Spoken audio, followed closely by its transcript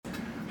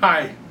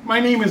Hi,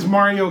 my name is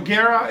Mario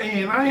Guerra,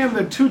 and I am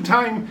the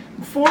two-time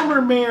former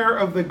mayor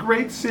of the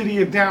great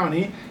city of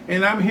Downey,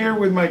 and I'm here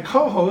with my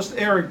co-host,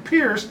 Eric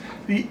Pierce,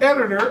 the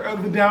editor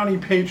of the Downey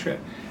Patriot.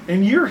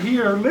 And you're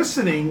here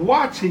listening,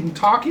 watching,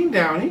 Talking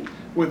Downey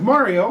with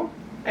Mario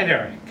and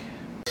Eric.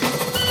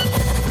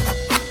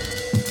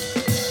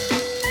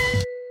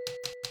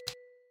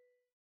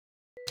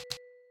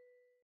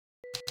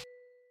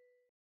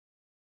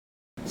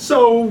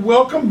 So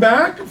welcome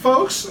back,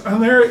 folks. On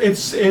there,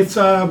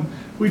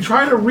 we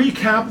try to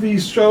recap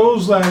these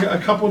shows like a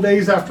couple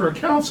days after a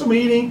council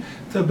meeting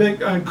to big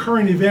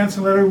current events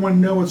and let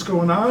everyone know what's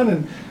going on.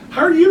 And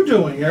how are you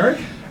doing, Eric?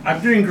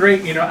 I'm doing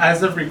great. You know,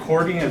 as of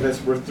recording of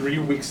this, we're 3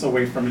 weeks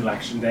away from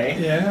Election Day.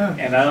 Yeah.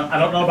 And I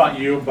don't know about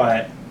you,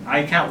 but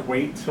I can't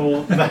wait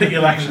till the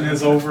election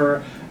is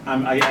over.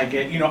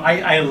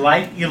 I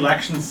like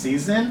election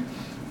season,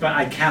 but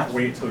I can't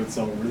wait till it's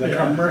over. The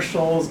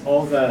commercials,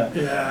 all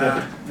the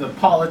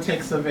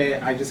politics of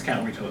it, I just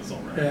can't wait till it's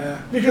over.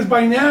 Yeah, because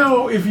by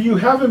now, if you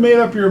haven't made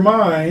up your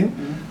mind,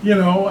 you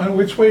know, on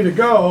which way to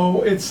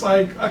go, it's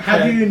like, okay. How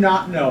do you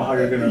not know how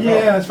you're going to vote?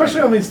 Yeah,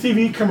 especially on these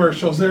TV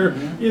commercials. They're,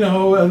 you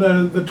know,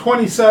 the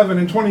 27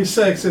 and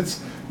 26,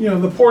 it's, you know,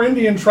 the poor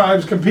Indian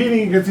tribes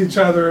competing against each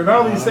other and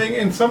all these things,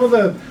 and some of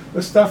the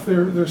stuff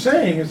they're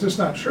saying is just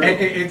not true.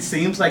 It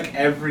seems like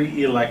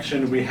every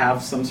election we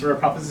have some sort of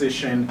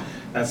proposition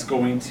that's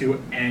going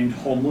to end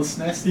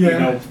homelessness. Yeah. You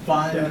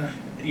know,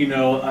 you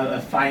know,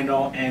 a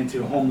final end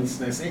to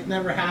homelessness. It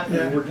never happened.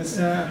 Yeah. We're just,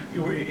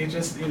 it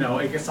just, you know,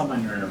 it gets on my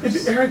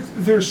nerves. Eric,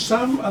 there's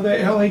some of the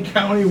LA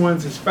County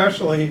ones,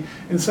 especially,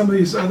 and some of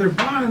these other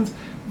bonds,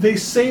 they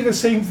say the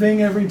same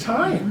thing every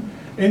time.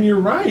 And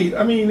you're right.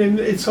 I mean,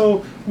 and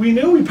so we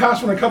knew we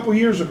passed one a couple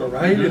years ago,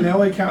 right? In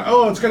LA County.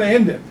 Oh, it's going to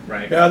end it.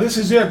 Right. Yeah, this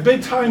is it.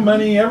 Big time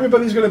money.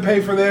 Everybody's going to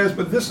pay for this,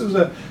 but this is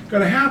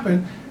going to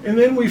happen. And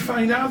then we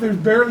find out there's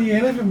barely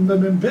any of them that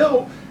have been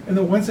built, and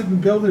the ones that have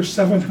been built are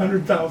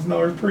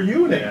 $700,000 per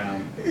unit. Yeah.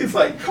 It's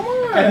like, come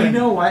on. And you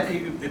know what?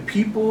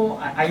 People,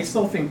 I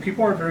still think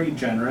people are very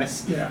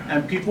generous. Yeah.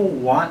 And people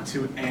want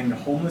to end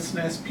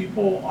homelessness.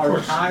 People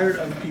are tired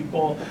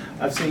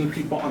of seeing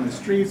people on the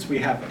streets. We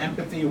have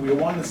empathy. We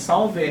want to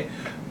solve it,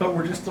 but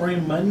we're just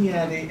throwing money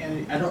at it,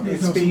 and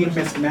it's being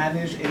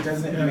mismanaged. It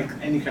doesn't make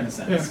any kind of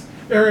sense.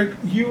 Yeah. Eric,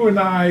 you and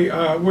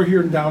I, we're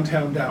here in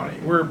downtown Downey.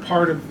 We're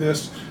part of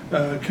this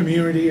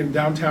community and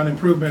downtown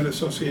improvement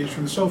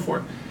association and so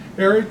forth.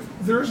 Eric,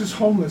 there's this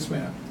homeless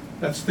man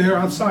that's there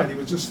outside. He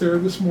was just there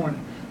this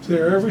morning. He's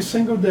there every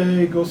single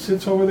day, goes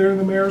sits over there in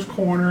the mayor's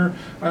corner,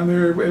 and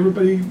there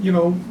everybody, you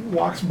know,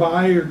 walks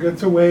by or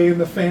gets away, and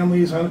the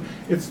families on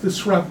it's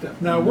disruptive.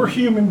 Now we're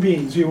human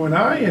beings, you and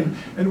I,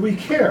 and we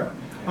care.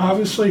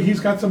 Obviously he's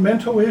got some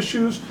mental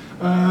issues,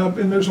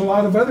 and there's a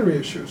lot of other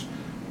issues.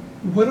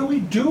 What do we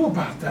do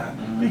about that?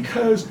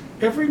 Because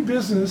every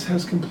business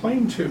has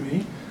complained to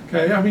me.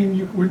 Okay, I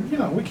mean,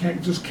 we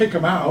can't just kick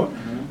them out,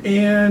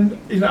 and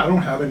you know, I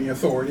don't have any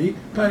authority,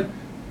 but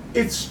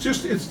it's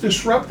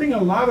disrupting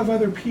a lot of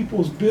other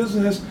people's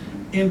business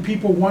and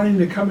people wanting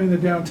to come into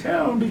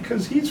downtown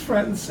because he's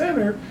front and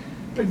center,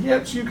 but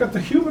yet you've got the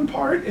human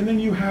part and then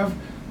you have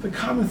the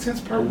common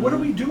sense part. What do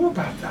we do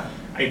about that?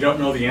 I don't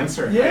know the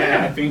answer.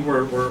 Yeah. I think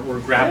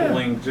we're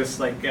grappling just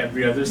like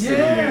every other city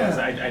is.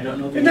 I don't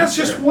know the answer. And that's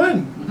just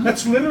one.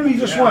 That's literally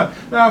just one.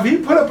 Now, if he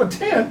put up a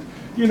tent,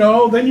 you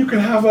know, then you can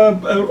have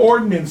an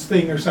ordinance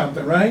thing or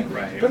something, right?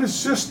 Right. But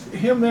it's just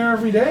him there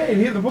every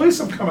day. The police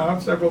have come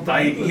out several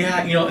times.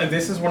 You know, and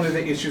this is one of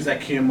the issues that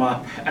came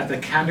up at the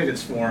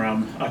candidates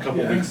forum a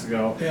couple weeks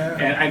ago. Yeah.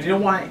 And I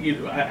didn't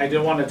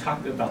want to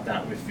talk about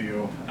that with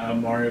you,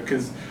 Mario,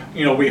 because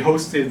you know we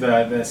hosted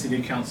the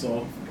city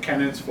council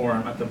candidates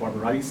forum at the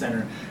Barbarati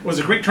Center. It was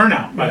a great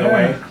turnout, by the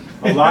way.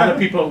 A lot of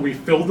people. We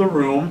filled the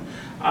room.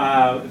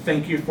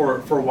 Thank you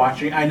for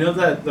watching. I know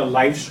that the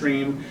live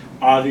stream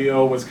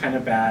audio was kind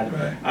of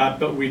bad,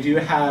 but we do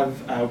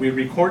have, we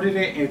recorded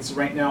it. It's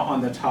right now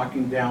on the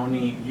Talking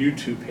Downey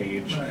YouTube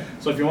page.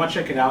 So if you want to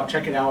check it out.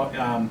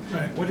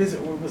 What is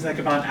it? What was like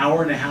about an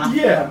hour and a half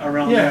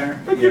around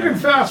there? But you can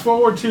fast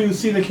forward to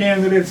see the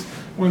candidates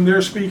when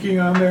they're speaking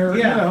on there,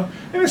 you know,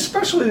 and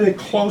especially the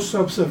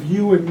close-ups of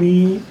you and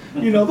me,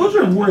 you know, those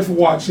are worth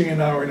watching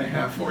an hour and a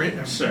half for.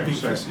 Sure.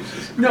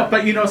 No,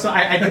 but you know, so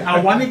I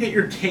want to get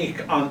your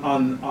take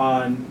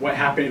on what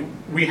happened.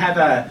 We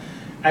had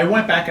I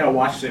went back and I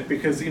watched it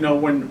because, you know,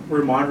 when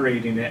we're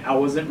moderating it, I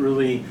wasn't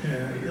really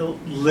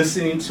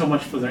listening so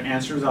much for their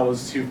answers. I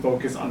was too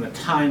focused on the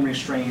time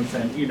restraints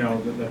and, you know,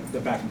 the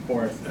back and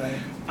forth.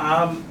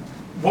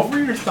 What were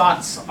your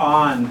thoughts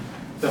on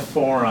the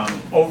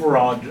forum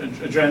overall,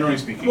 generally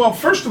speaking? Well,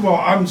 first of all,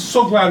 I'm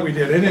so glad we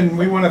did it, and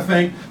we want to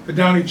thank the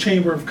Downey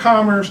Chamber of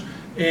Commerce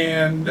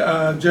and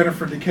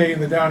Jennifer Decay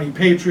and the Downey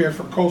Patriot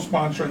for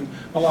co-sponsoring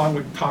along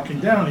with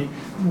Talking Downey.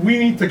 We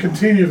need to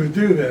continue to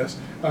do this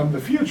in the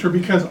future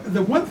because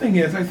the one thing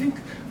is, I think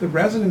the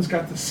residents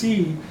got to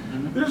see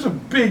there's a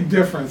big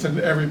difference in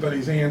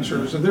everybody's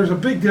answers, and there's a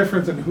big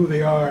difference in who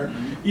they are,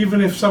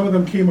 even if some of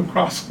them came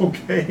across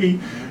okay,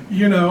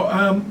 you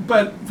know.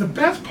 But the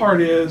best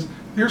part is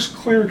there's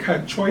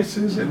clear-cut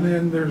choices and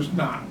then there's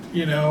not,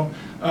 you know.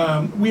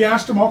 We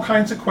asked him all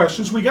kinds of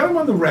questions. We got him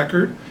on the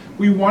record.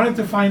 We wanted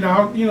to find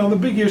out, you know, the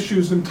big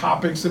issues and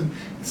topics, and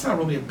it's not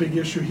really a big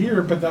issue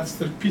here, but that's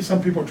the piece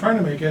some people are trying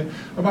to make it,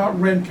 about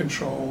rent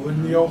control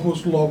and the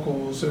Ojos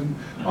locals and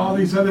all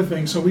these other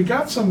things. So we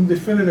got some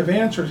definitive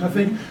answers. I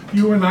think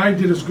you and I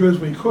did as good as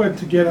we could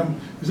to get them,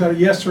 is that a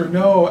yes or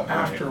no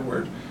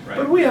afterward. Right.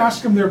 But we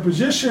asked them their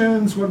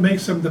positions, what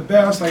makes them the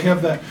best. I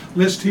have the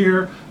list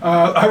here.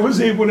 I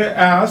was able to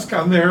ask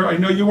on there, I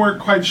know you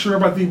weren't quite sure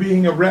about the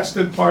being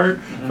arrested part,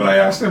 but I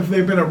asked them if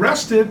they've been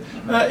arrested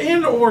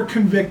in or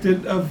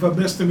convicted of a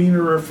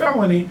misdemeanor or a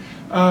felony.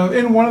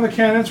 And one of the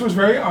candidates was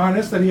very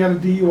honest that he had a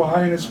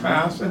DUI in his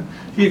past, and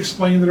he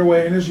explained it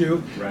away in his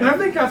youth. Right. And I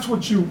think that's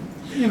what you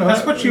know.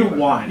 That's what you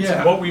want.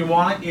 Yeah. What we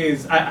want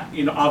is,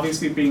 you know,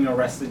 obviously being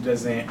arrested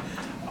doesn't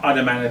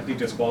automatically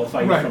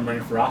disqualify you Right. from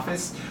running for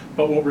office.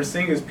 But what we're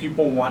saying is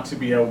people want to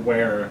be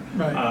aware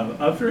Right.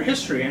 of their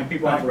history, and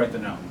people have a right to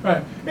know.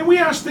 Right. And we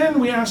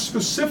asked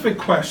specific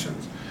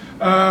questions.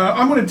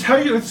 I'm going to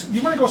tell you,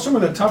 you want to go some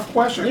of the tough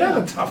questions? Yeah.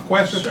 Not the tough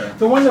questions, Sure.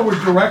 the one that were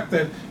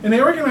directed. And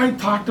Eric and I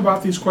talked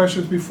about these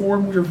questions before,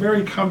 and we were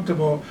very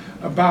comfortable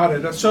about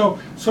it. So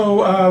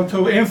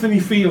to Anthony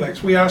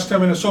Felix, we asked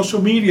him in a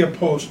social media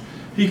post.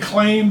 He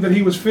claimed that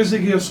he was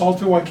physically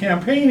assaulted while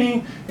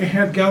campaigning and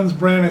had guns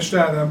brandished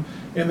at him.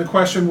 And the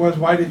question was,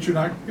 why did you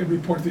not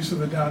report these to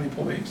the Downey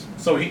police?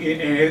 So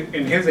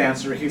in his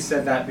answer, he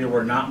said that they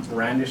were not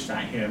brandished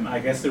at him. I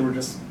guess they were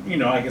just, you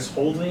know, I guess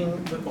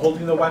holding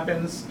the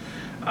weapons.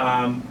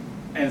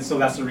 And so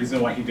that's the reason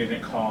why he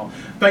didn't call.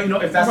 But, you know,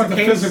 if that's How about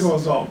the the case, physical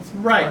assault?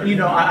 right? You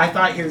know, I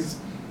thought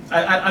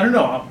I don't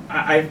know.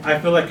 I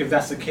feel like if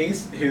that's the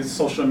case, his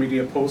social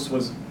media post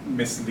was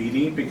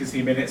misleading because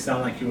he made it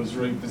sound like he was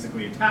really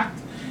physically attacked,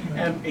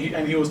 and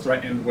he was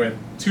threatened with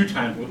 2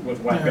 times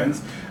with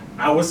weapons. Yeah.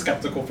 I was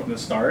skeptical from the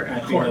start, and I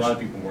think a lot of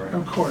people were.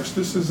 Of course,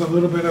 this is a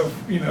little bit of,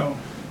 you know,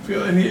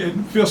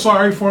 feel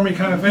sorry for me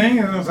kind of thing,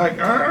 and I was like,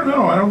 I don't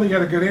know, I don't think he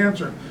had a good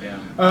answer.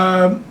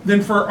 Yeah.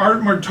 Then for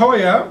Art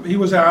Montoya, he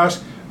was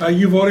asked,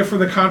 you voted for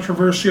the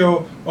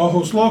controversial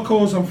Ojos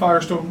Locals on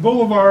Firestone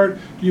Boulevard.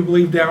 Do you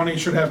believe Downey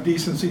should have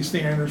decency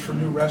standards for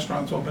new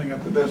restaurants opening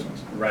up the business?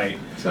 Right.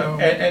 So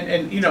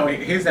and you know,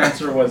 his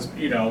answer was,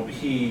 you know,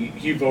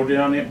 he voted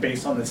on it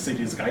based on the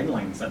city's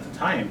guidelines at the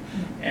time,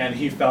 and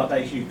he felt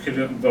that he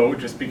couldn't vote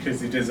just because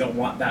he doesn't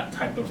want that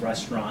type of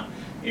restaurant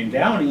in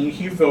Downey.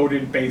 He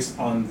voted based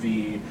on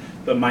the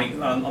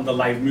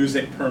live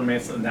music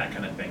permits and that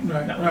kind of thing.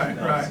 Right, that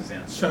was his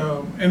answer.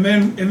 So and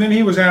then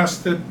he was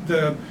asked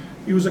that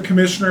he was a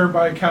commissioner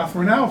by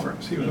Catherine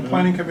Alvarez. He was a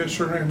planning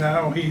commissioner, and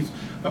now he's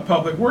a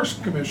public works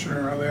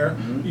commissioner there.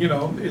 You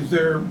know,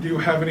 do you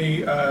have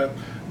any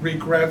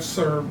regrets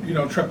or, you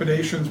know,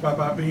 trepidations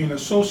about being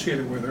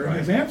associated with her? And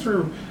his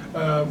answer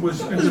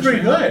was very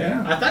good.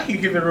 Yeah. I thought he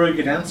gave a really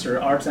good answer.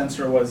 Art's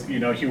answer was, you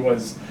know, he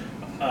was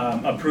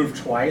approved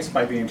twice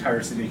by the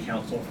entire city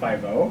council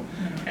 5-0,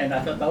 and I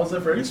thought that was a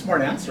very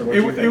smart answer. What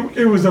do you think?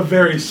 It was a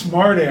very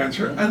smart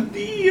answer, and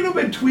a little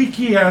bit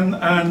tweaky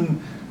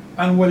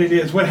on what it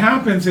is. What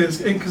happens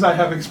is, because I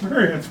have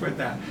experience with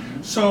that,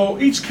 so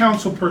each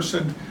council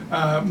person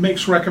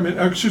appoints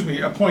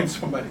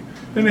somebody.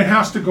 Then it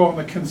has to go on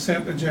the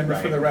consent agenda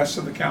for the rest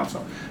of the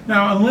council.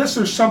 Now, unless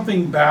there's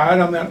something bad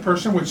on that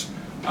person, which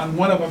on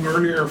one of them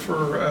earlier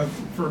for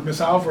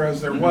Ms. Alvarez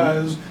there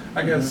was,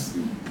 I guess,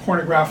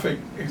 pornographic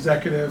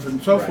executive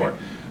and so forth.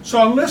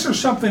 So unless there's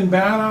something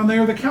bad on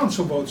there, the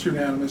council votes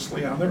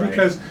unanimously on there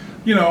because,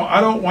 you know,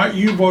 I don't want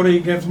you voting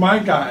against my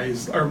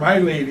guys or my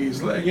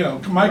ladies, you know,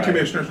 my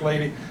commissioner's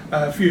lady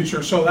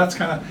future. So that's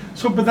kind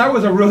of, but that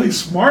was a really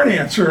smart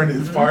answer in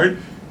his part.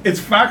 It's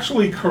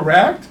factually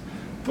correct,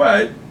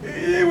 but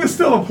it was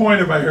still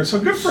appointed by her. So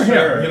good for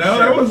him, you know,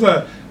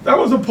 that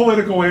was a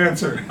political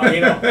answer. You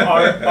know,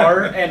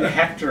 Art and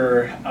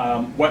Hector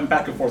went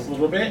back and forth a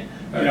little bit.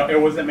 You know,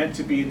 it wasn't meant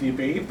to be a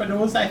debate, but it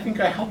was, I think,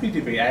 a healthy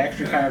debate. I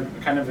actually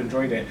kind of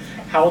enjoyed it.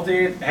 How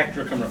did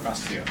Hector come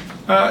across to you?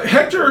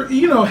 Hector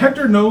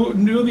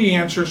knew the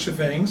answers to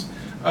things.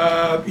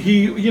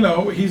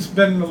 He's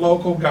been a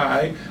local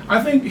guy.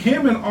 I think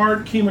him and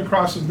Art came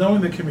across as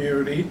knowing the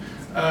community.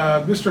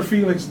 Mr.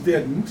 Felix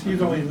didn't.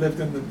 He's only lived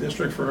in the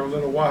district for a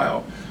little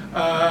while.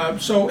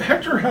 So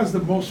Hector has the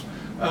most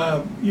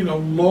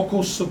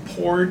local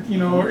support,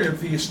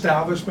 of the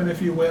establishment, if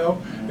you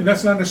will. And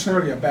that's not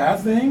necessarily a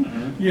bad thing,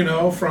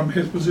 from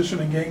his position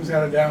in gangs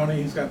out of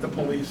Downey. He's got the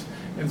police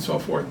and so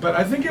forth. But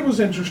I think it was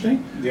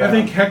interesting. Yeah. I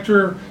think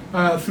Hector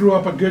threw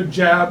up a good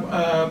jab,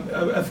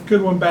 a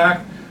good one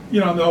back,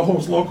 the whole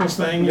locals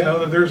thing.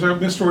 There's a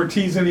Mr.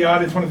 Ortiz in the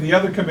audience, one of the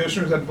other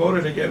commissioners that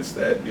voted against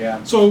it.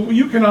 Yeah. So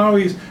you can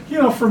always,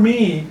 for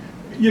me,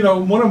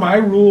 one of my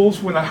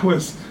rules when I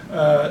was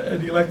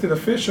an elected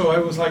official, I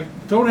was like,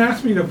 don't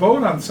ask me to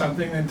vote on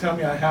something and tell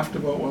me I have to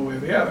vote one way or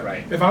the other.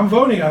 Right. If I'm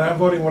voting on it, I'm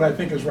voting what I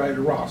think is right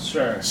or wrong.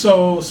 Sure.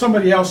 So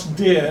somebody else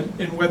did,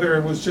 and whether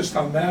it was just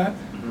on that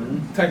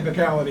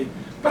technicality,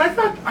 But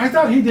I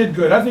thought he did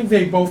good. I think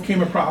they both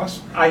came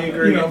across, I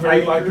agree.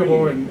 very I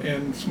likable agree.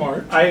 and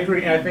smart. I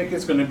agree. I think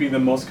it's going to be the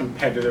most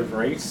competitive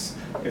race.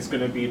 It's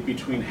going to be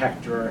between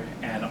Hector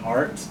and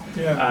Art.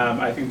 Yeah.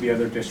 I think the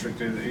other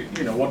district is,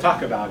 we'll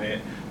talk about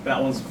it.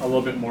 That one's a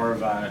little bit more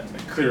of a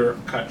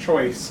clear-cut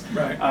choice.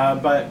 Right.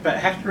 But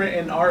Hector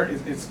and Art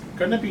it's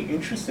going to be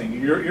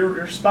interesting.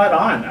 You're spot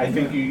on. I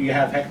think you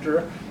have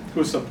Hector,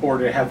 who's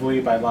supported heavily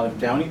by a lot of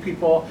Downey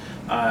people.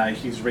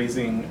 He's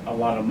raising a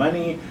lot of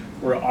money.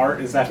 Where Art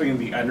is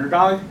definitely the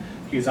underdog.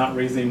 He's not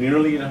raising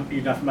nearly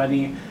enough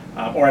money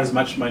or as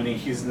much money.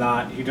 He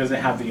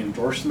doesn't have the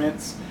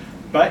endorsements,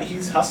 but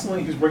he's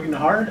hustling. He's working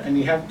hard, and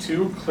you have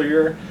two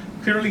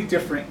clearly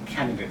different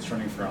candidates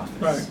running for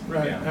office.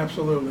 Right. Yeah.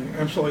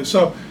 Absolutely.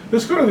 So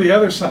let's go to the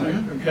other side,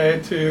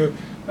 okay, to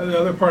the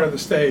other part of the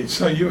stage.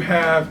 So you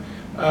have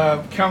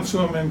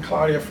Councilwoman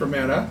Claudia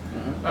Fermetta.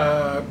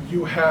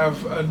 You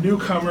have a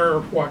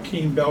newcomer,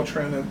 Joaquin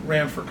Beltran, that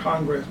ran for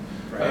Congress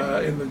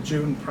in the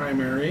June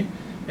primary.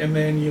 And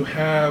then you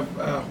have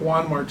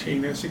Juan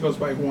Martinez. He goes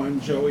by Juan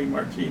Joey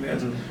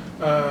Martinez.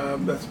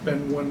 That's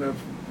been one of.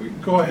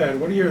 Go ahead.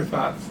 What are your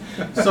thoughts?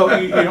 So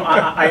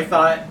I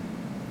thought,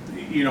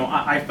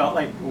 I felt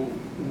like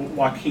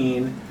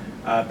Joaquin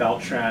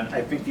Beltran.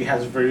 I think he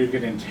has very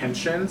good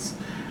intentions.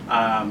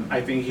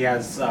 I think he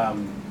has.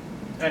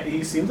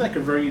 He seems like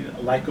a very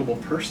likable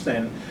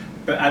person,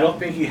 but I don't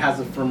think he has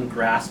a firm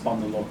grasp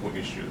on the local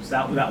issues.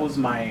 That was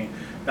my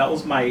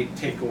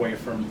takeaway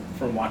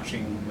from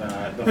watching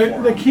the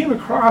forum. They came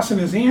across, and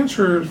his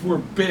answers were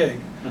big.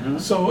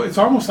 So it's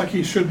almost like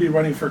he should be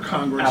running for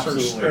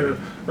Congress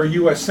or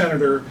U.S.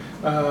 Senator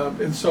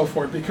and so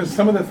forth, because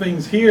some of the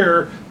things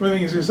here, one of the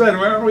things he said,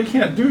 well, we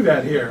can't do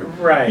that here.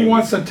 Right. He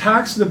wants to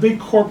tax the big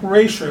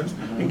corporations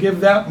and give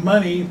that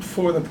money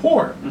for the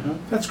poor.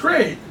 That's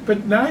great,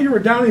 but now you're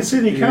a Downey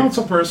City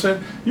Council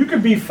person. You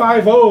could be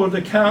 5-0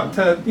 to count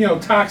to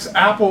tax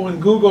Apple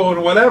and Google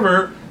and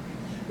whatever.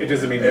 It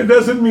doesn't mean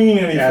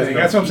anything.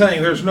 That's what I'm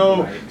saying. There's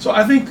no. Right. So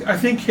I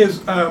think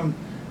his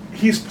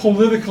he's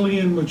politically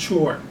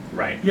immature.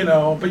 Right.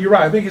 But you're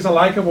right. I think he's a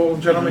likable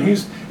gentleman.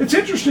 It's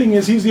interesting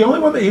is he's the only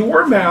one that he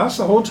wore a mask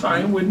the whole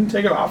time, wouldn't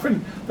take it off,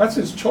 and that's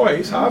his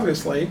choice,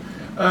 obviously.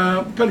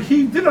 But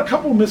he did a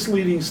couple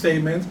misleading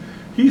statements.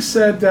 He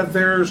said that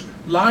there's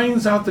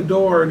lines out the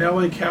door in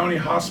LA County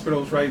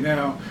hospitals right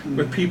now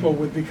with people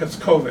because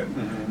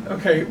COVID.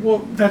 Okay, well,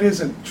 that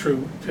isn't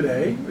true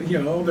today.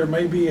 There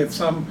may be at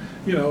some,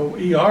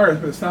 ERs,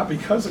 but it's not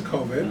because of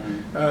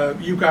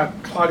COVID. You've got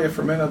Claudia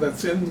Fermenta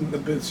that's in the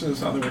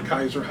business on the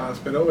Kaiser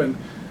Hospital, and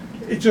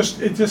it just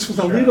was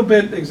a little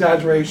bit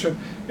exaggeration.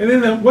 And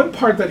then the one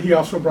part that he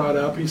also brought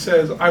up, he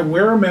says, I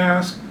wear a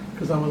mask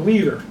because I'm a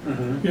leader.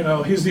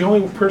 He's the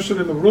only person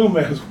in the room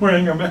that is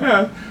wearing a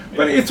mask.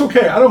 But it's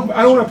okay. I don't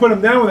want to put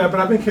him down with that. But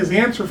I think his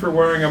answer for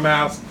wearing a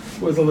mask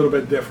was a little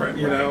bit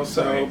different.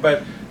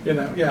 But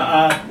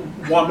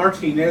Juan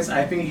Martinez,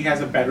 I think he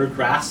has a better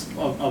grasp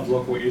of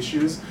local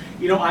issues.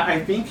 I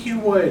think he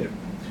would.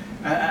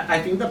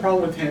 I think the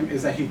problem with him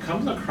is that he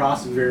comes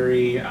across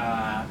very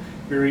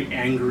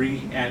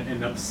angry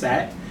and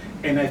upset,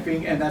 and I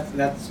think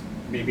that's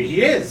maybe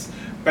he is,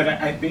 but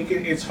I think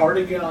it's hard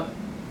to get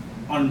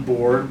on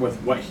board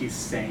with what he's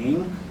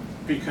saying,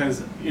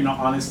 because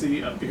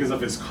honestly, because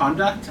of his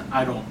conduct,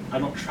 I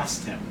don't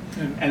trust him.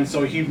 And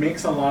so he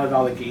makes a lot of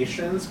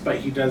allegations, but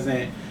he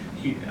doesn't.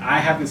 I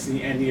haven't seen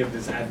any of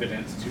this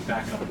evidence to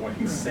back up what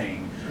he's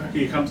saying.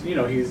 He comes,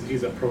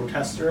 he's a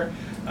protester.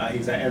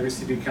 He's at every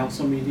city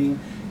council meeting.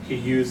 He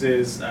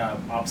uses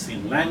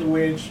obscene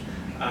language.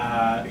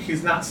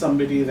 He's not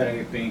somebody that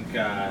I think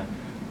that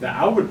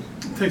I would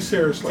take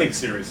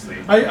seriously.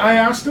 I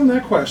asked him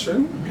that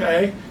question,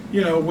 okay,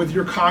 with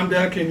your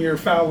conduct and your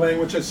foul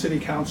language at city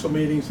council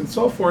meetings and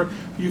so forth,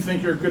 do you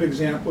think you're a good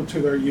example to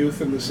their youth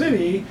in the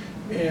city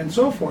and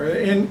so forth?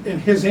 And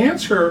his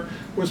answer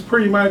was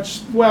pretty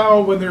much,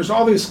 well, when there's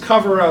all these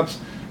cover-ups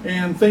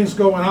and things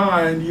going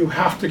on, you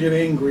have to get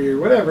angry or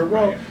whatever.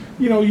 Well,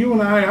 you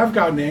and I've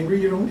gotten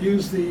angry. You don't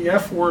use the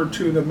F word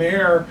to the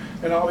mayor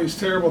and all these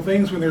terrible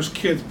things when there's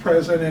kids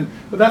present,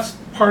 but that's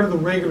part of the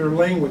regular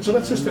language. So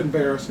that's just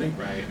embarrassing.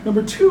 Right.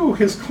 Number two,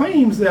 his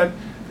claims that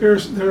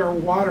there are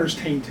waters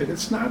tainted.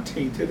 It's not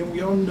tainted, and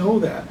we all know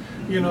that.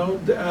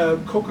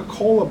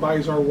 Coca-Cola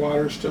buys our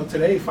water still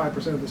today,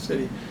 5% of the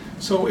city.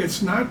 So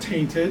it's not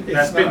tainted.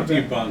 That's been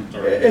debunked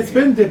already. It's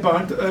been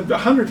debunked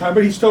 100 times,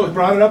 but he still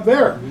brought it up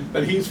there,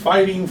 that he's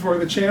fighting for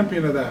the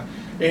champion of that.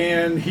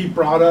 And he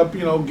brought up,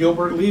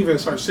 Gilbert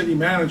Levis, our city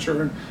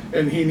manager,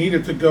 and he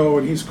needed to go,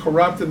 and he's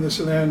corrupt and this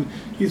and that. And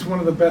he's one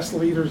of the best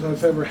leaders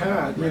I've ever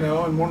had,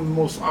 and one of the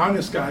most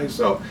honest guys.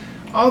 So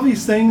all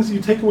these things,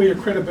 you take away your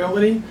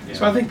credibility. Yeah.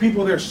 So I think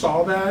people there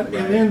saw that. Right.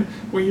 And then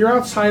when you're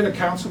outside of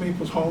council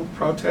people's home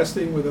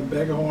protesting with a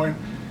megaphone,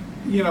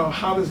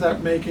 how does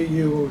that make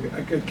you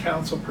a good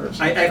council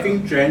person? I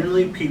think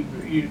generally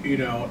people,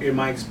 in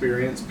my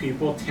experience,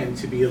 people tend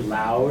to be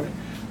loud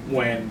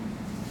when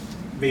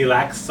they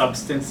lack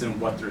substance in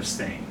what they're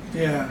saying.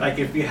 Yeah. Like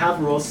if you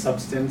have real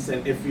substance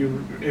and if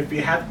you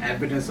have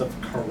evidence of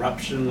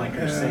corruption, like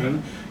you're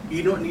saying,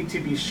 you don't need to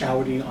be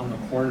shouting on the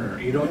corner.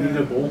 You don't need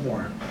a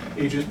bullhorn.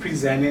 You just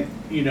present it,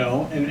 you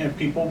know, and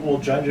people will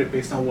judge it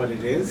based on what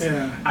it is.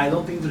 Yeah. I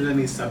don't think there's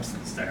any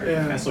substance there,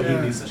 and so he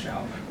needs to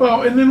shout.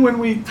 Well, and then when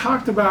we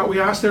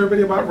asked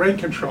everybody about rent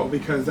control,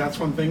 because that's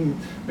one thing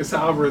Ms.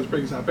 Alvarez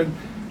brings up, and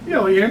you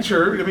know, the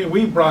answer, I mean,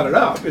 we brought it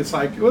up. It's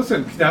like,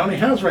 listen, Downey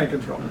has rent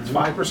control. It's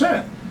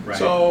 5%. Right.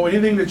 So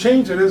anything to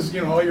change it is,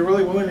 you know, you're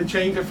really willing to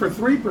change it for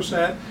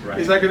 3%. Right.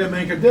 Is that going to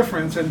make a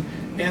difference? And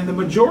the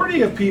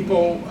majority of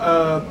people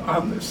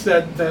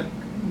said that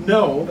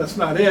no, that's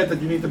not it.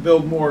 That you need to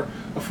build more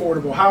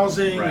affordable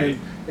housing Right.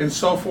 and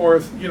so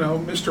forth. You know,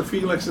 Mr.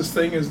 Felix's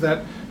thing is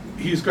that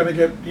he's going to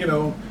get, you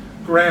know,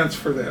 grants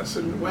for this.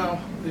 And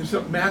well, there's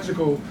a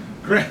magical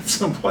grant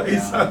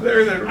someplace out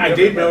there. That I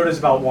did notice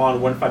about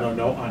one final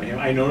note on him.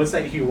 I noticed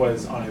that he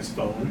was on his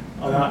phone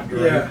a lot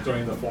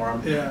during the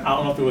forum. Yeah. I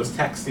don't know if it was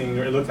texting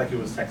or it looked like he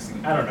was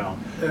texting. I don't know.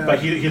 Yeah.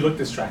 But he looked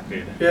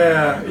distracted.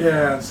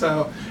 Yeah.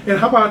 So, and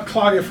how about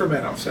Claudia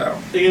Fermento? So,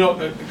 You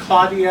know,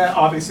 Claudia,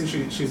 obviously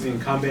she's the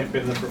incumbent,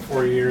 been there for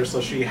 4 years,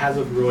 so she has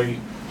a really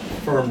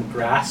firm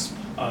grasp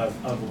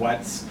of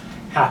what's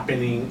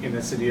happening in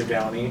the city of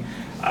Downey.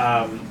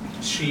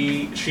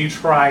 She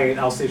tried,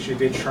 I'll say she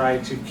did try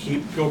to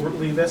keep Gilbert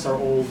Levis, our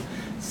old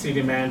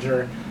city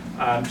manager.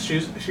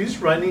 She's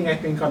running, I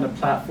think, on the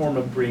platform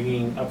of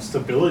bringing up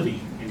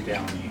stability in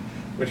Downey,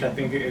 which I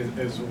think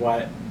is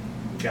what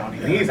Downey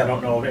needs. I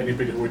don't know if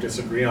anybody would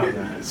disagree on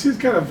that. she's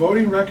got a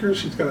voting record.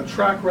 She's got a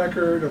track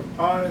record of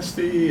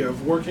honesty,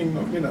 of working,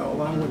 you know,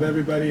 along with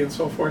everybody and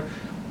so forth.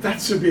 That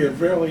should be a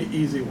really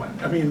easy one.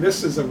 I mean,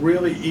 this is a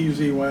really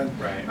easy one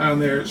on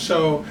there.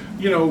 So,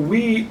 you know,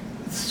 we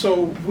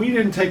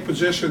didn't take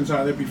positions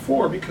on it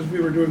before because we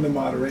were doing the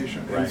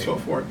moderation and so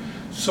forth.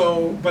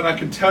 So, but I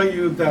can tell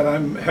you that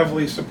I'm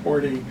heavily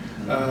supporting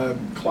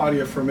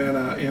Claudia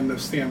Fermenta in the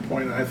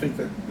standpoint. I think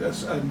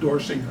that's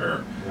endorsing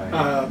her.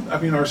 I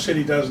mean, our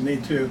city does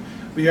need to.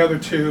 The other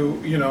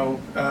two, you know,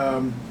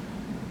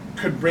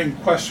 could bring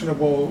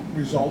questionable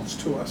results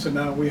to us. And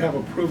now we have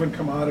a proven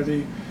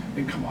commodity.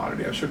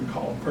 I shouldn't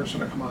call a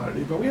person a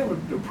commodity, but we have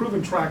a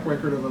proven track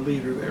record of a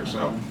leader there.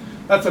 So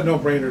that's a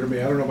no-brainer to me.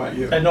 I don't know about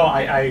you. No,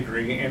 I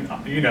agree. And,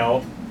 you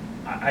know,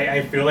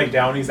 I feel like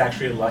Downey's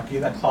actually lucky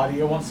that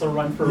Claudia wants to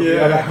run for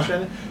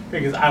re-election,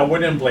 because I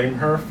wouldn't blame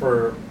her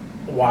for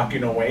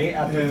walking away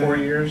after 4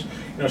 years.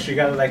 You know, she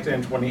got elected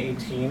in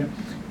 2018.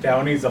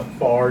 Downey's a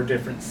far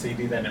different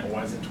city than it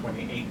was in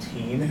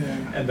 2018,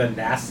 and the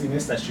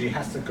nastiness that she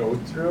has to go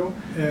through,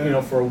 you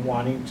know, for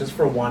wanting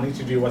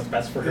to do what's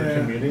best for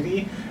her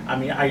community. I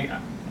mean,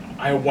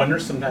 I wonder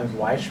sometimes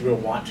why she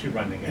would want to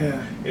run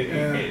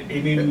again.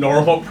 Any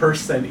normal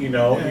person, you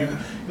know,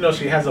 you know,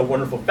 she has a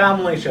wonderful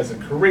family, she has a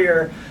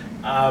career,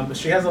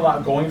 she has a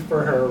lot going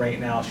for her right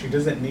now. She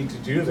doesn't need to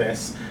do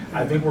this.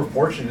 I think we're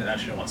fortunate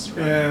that she wants to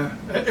run.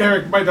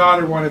 Eric, my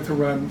daughter wanted to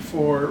run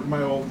for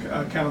my old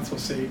council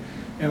seat,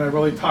 and I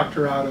really talked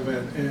her out of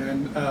it,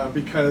 and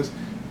because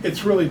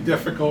it's really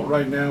difficult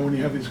right now when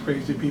you have these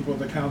crazy people at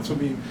the council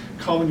meeting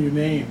calling you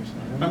names.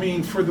 I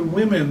mean, for the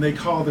women, they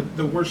call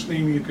the worst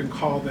name you can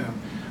call them.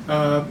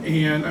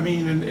 And I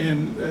mean,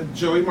 and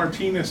Joey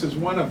Martinez is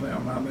one of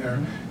them on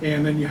there.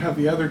 And then you have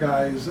the other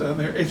guys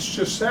there. It's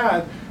just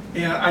sad.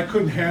 And I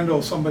couldn't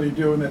handle somebody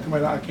doing that to my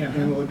daughter. I can't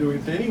handle it doing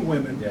it to any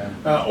women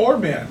or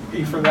men,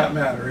 for that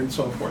matter, and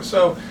so forth.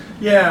 So,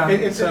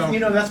 it's you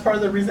know, that's part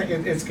of the reason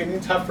it's getting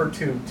tougher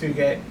to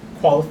get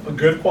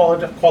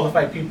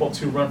qualified people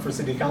to run for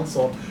city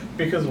council,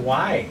 because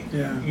why?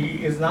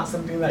 It's not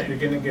something that you're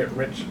going to get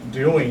rich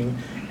doing,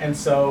 and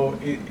so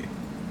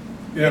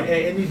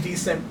any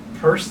decent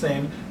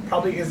person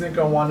probably isn't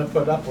going to want to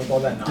put up with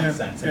all that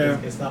nonsense.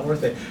 It's not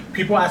worth it.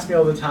 People ask me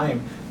all the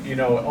time, you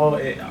know,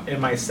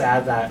 am I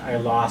sad that I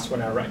lost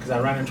when I ran? Because I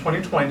ran in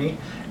 2020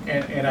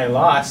 and I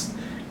lost.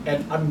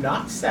 And I'm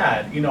not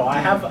sad. You know, I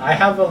have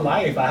a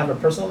life. I have a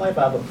personal life.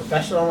 I have a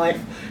professional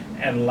life,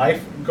 and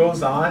life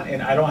goes on.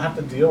 And I don't have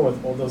to deal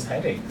with all those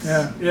headaches.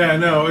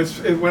 No.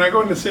 When I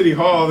go into City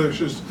Hall, there's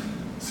just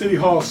City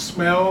Hall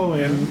smell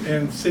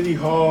and City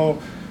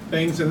Hall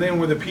things, and then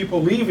with the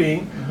people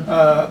leaving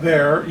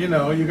there, you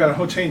know, you got a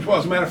whole change. Well,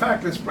 as a matter of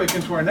fact, let's break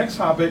into our next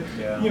topic.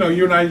 You know,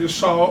 you and I just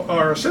saw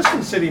our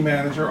assistant city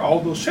manager,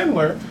 Aldo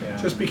Schindler,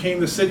 just became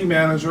the city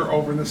manager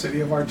over in the city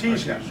of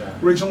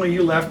Artesia. Originally,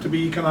 you left to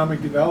be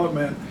economic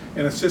development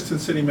and assistant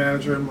city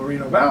manager in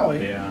Moreno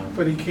Valley,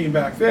 but he came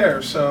back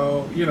there.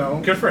 So, you know,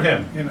 good for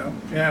him. You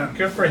know,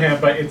 good for him.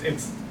 But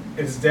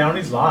it's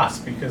Downey's loss,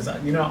 because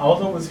you know,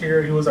 Aldo was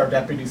here. He was our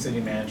deputy city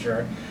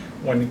manager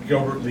when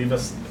Gilbert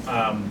Levis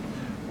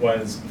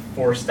was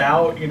forced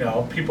out. You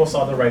know, people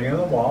saw the writing on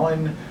the wall,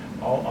 and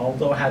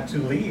Aldo had to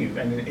leave,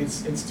 and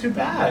it's too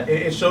bad.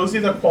 It shows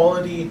you the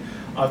quality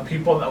of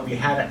people that we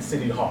had at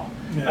City Hall.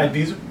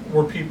 These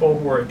were people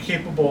who were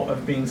capable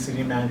of being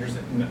city managers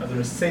in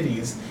other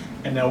cities,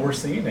 and now we're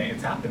seeing it.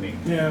 It's happening.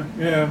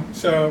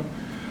 So,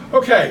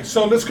 Okay,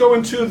 so let's go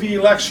into the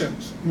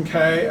elections,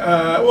 okay?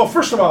 Well,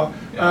 first of all,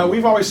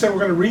 we've always said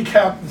we're going to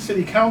recap the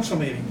city council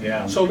meeting.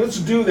 Yeah. So let's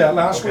do that.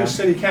 Last Okay. week's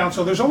city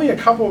council, there's only a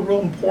couple of real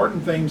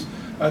important things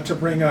to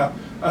bring up.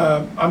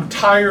 I'm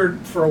tired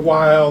for a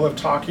while of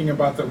talking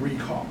about the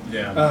recall.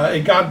 Yeah.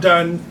 It got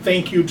done.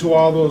 Thank you to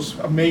all those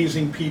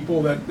amazing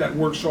people that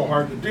worked so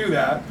hard to do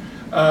that.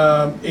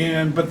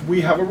 But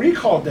we have a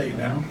recall date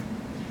now.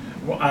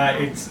 Well,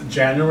 it's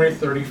January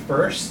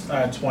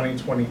 31st,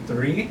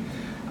 2023.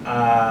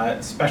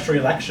 Special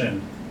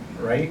election,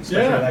 right?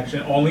 Special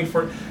election only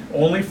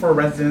for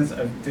residents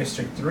of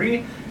District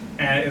 3,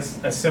 and it's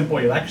a simple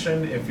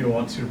election if you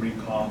want to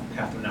recall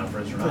Catherine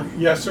Alvarez or not.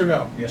 Yes or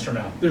no? Yes or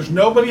no? There's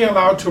nobody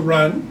allowed to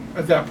run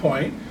at that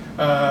point.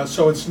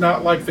 So it's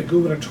not like the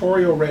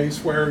gubernatorial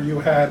race where you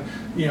had,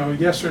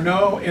 yes or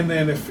no, and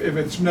then if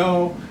it's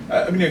no,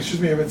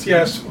 if it's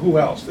yes, who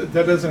else? That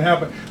doesn't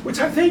happen, which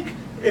I think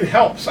it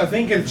helps. I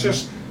think it's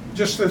just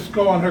let's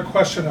go on her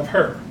question of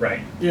her.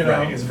 Right.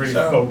 Right. It's very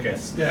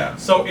focused. Yeah.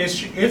 So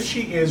if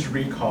she is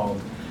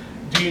recalled,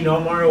 do you know,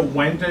 Mario,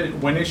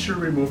 when is she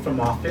removed from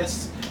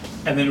office?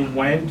 And then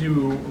when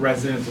do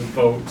residents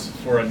vote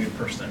for a new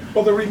person?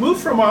 Well, the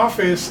remove from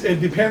office, it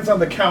depends on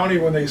the county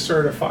when they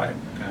certify it.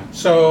 Okay.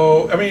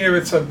 So, if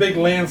it's a big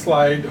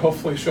landslide,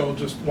 hopefully she'll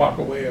just walk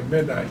away at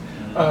midnight,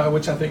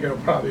 which I think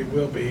it probably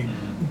will be.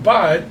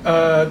 But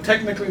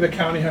technically the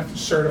county has to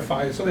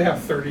certify it, so they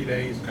have 30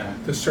 days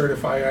to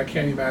certify. I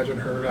can't imagine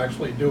her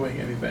actually doing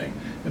anything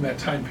in that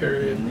time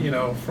period,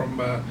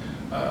 from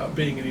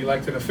being an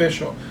elected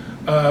official.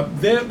 But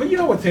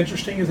what's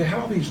interesting is they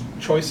have all these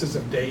choices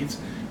of dates.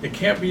 It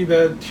can't be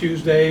the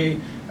Tuesday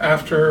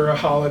after a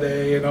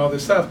holiday and all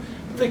this stuff.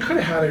 They could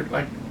have had it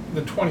like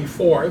the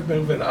 24th,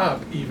 move it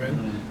up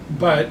even.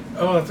 But,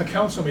 it's a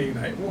council meeting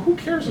night. Well, who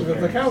cares if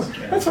it's a council?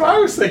 Yeah. That's what I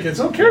was thinking.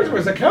 So who cares if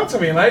it's a council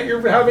meeting night?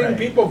 You're having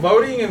people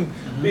voting and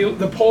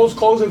the polls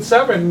close at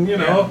 7,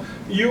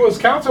 You as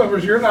council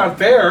members, you're not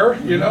there,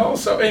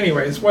 So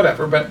anyways,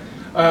 whatever. But,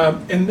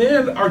 and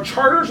then our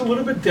charter's a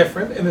little bit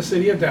different in the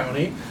city of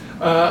Downey.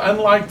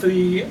 Unlike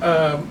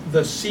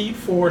the seat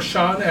for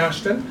Sean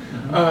Ashton,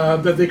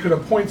 that they could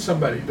appoint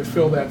somebody to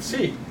fill that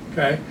seat,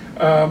 okay?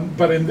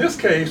 But in this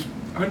case,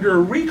 under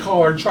a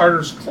recall, our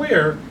charter's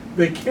clear,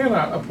 they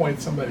cannot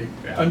appoint somebody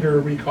under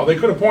a recall. They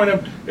could appoint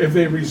him if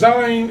they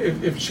resign,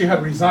 if she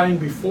had resigned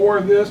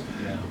before this.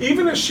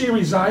 Even if she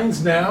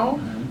resigns now,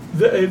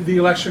 the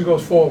election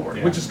goes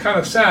forward, which is kind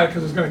of sad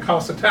because it's going to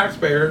cost the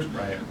taxpayers.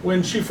 Right.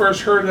 When she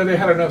first heard that they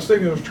had enough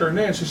signatures turned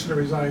in, she should have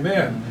resigned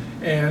then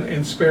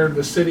and spared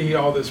the city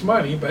all this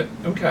money. But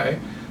okay,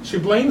 she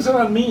blames it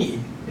on me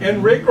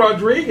and Rick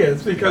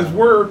Rodriguez because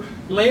we're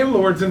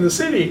landlords in the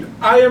city.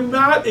 I am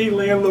not a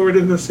landlord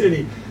in the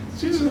city.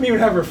 She doesn't even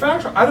have her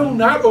facts. I do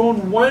not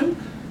own one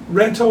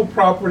rental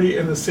property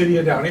in the city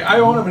of Downey. I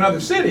own them in other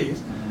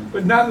cities,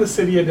 but not in the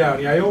city of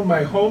Downey. I own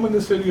my home in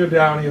the city of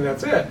Downey, and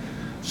that's it.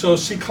 So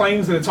she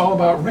claims that it's all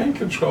about rent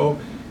control.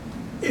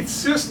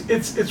 It's just,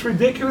 it's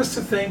ridiculous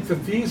to think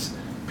that these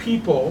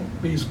people,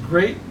 these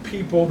great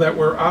people that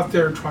were out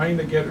there trying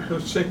to get her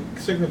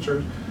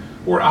signatures,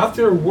 were out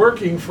there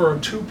working for a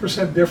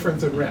 2%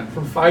 difference in rent,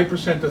 from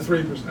 5% to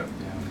 3%.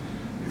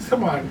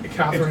 Come on,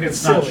 Catherine, it's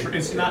silly.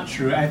 It's not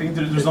true. I think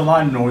there's a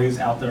lot of noise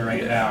out there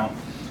right now.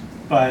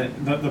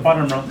 But the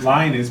bottom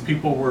line is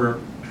people were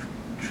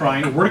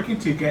working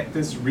to get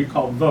this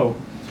recall vote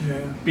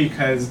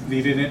because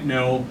they didn't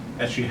know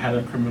that she had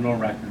a criminal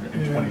record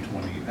in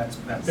 2020.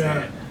 That's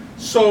it.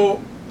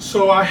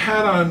 So I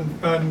had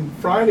on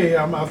Friday,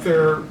 I'm out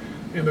there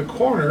in the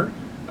corner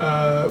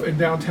in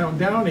downtown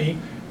Downey,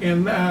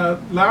 and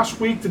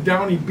last week the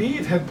Downey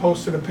Beat had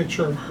posted a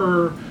picture of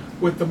her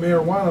with the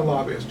marijuana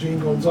lobbyists,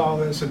 Gene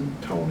Gonzalez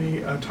and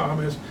Tony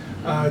Thomas.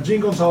 Gene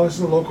Gonzalez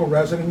is a local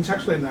resident. He's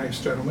actually a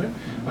nice gentleman.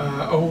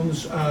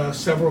 Owns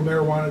several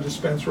marijuana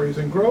dispensaries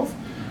in Grove,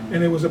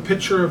 and it was a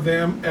picture of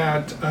them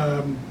at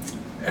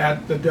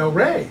the Del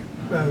Rey,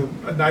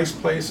 a nice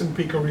place in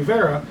Pico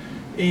Rivera.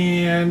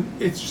 And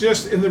it's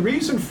just, and the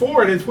reason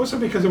for it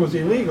wasn't because it was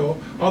illegal,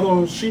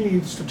 although she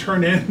needs to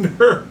turn in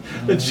her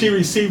that she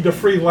received a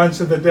free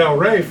lunch at the Del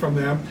Rey from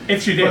them.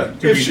 If she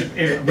did,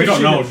 we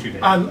don't know if she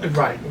did.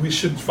 Right, we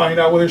should find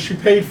out whether she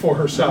paid for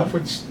herself,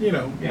 which we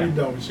don't. We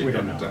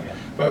don't know.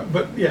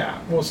 But yeah,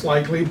 most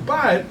likely.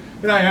 But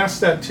then I asked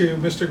that to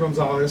Mr.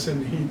 Gonzalez,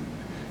 and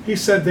he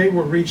said they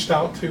were reached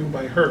out to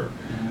by her.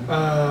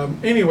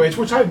 Anyways,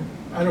 which I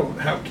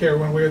don't care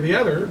one way or the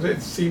other.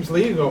 It seems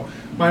legal.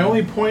 My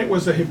only point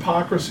was the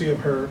hypocrisy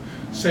of her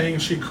saying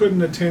she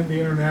couldn't attend the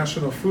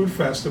International Food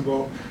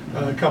Festival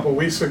a couple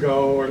weeks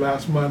ago or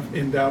last month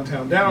in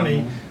downtown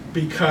Downey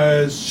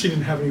because she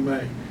didn't have any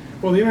money.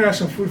 Well, the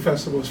International Food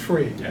Festival is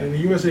free, and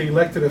you as an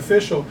elected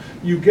official,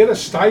 you get a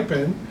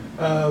stipend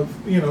of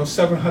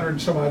 $700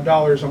 some odd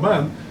a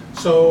month.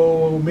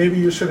 So maybe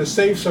you should have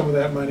saved some of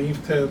that money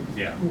to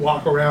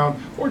walk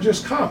around or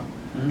just come.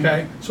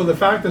 Okay, so the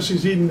fact that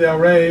she's eating Del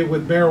Rey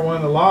with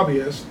marijuana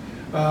lobbyists,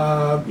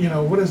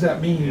 what does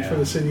that mean for Yeah.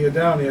 the city of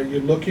Downey? Are you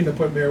looking to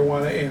put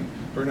marijuana in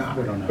or not?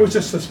 We don't know. It was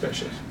just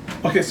suspicious.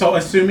 Okay, so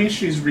assuming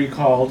she's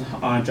recalled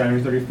on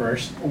January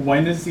 31st,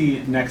 when is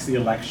the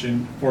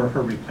election for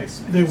her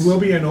replacement? There will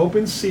be an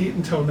open seat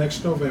until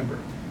next November.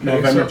 Okay,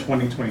 November so-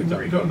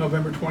 2023.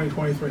 November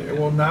 2023. It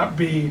will not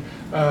be,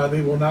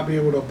 they will not be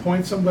able to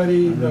appoint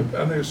somebody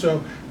on there,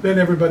 so then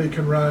everybody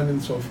can run and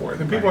so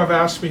forth. And people Right. have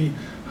asked me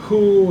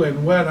who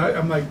and when,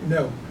 I'm like,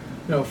 no.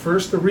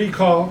 First the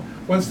recall.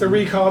 Once the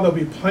recall, there'll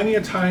be plenty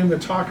of time to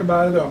talk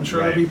about it. I'm sure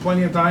there'll be Right.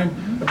 plenty of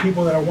time of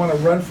people that want to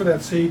run for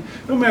that seat.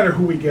 No matter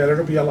who we get,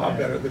 it'll be a lot Yeah.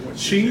 better than what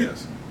She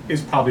is.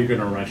 is probably going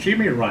to run. She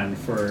may run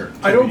for.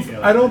 I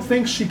don't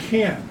think she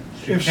can.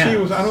 She If she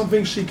can't. was, I don't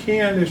think she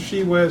can if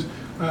she was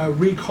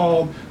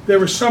recalled. There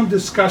was some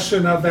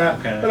discussion of that,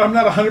 Okay. but I'm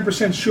not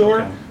 100%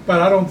 sure. Okay.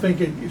 But I don't think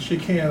she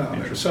can on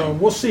it. So Interesting.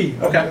 we'll see.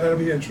 Okay. That'll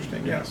be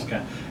interesting. Yes. Okay,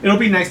 it'll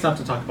be nice not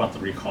to talk about the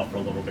recall for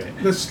a little bit.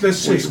 Let's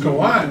just go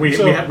on. We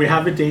So- we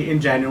have a date in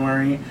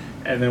January,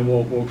 and then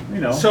we'll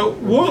So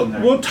go from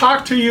there. we'll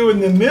talk to you in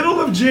the middle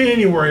of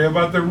January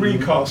about the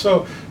recall.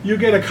 So you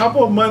get a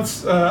couple of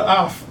months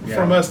off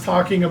from Yeah. us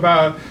talking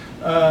about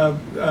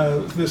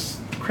this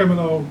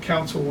criminal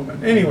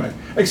councilwoman. Anyway,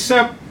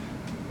 except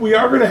we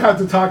are going to have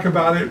to talk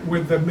about it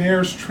with the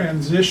mayor's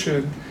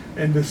transition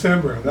in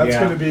December. That's Yeah,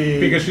 going to be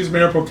because she's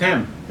mayor pro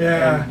tem.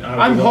 yeah. And,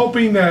 I'm we will-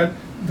 hoping that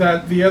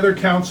the other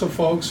council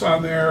folks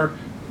on there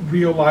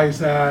realize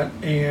that,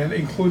 and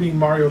including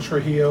Mario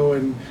Trujillo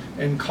and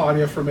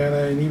Claudia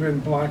Fermena and even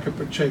Blanca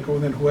Pacheco,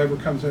 and then whoever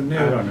comes in new.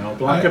 I don't know.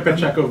 Blanca I'm-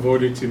 Pacheco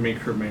voted to make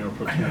her mayor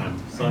pro I know. tem.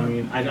 So I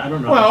mean, I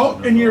don't know. Well, if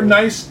she's in your gonna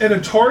vote. nice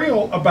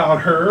editorial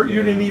about her, you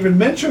Yeah. didn't even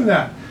mention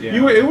that. Yeah.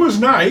 It was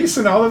nice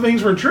and all the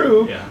things were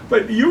true, Yeah.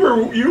 but you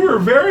were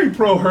very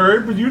pro her,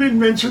 but you didn't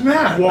mention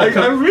that. Well,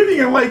 I'm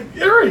reading, I'm like,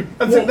 Eric,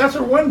 that's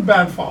her one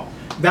bad fault.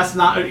 That's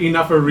not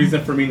enough of a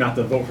reason for me not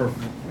to vote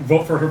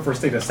for her for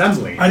state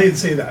assembly. I didn't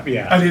say that.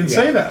 Yeah, I didn't yeah.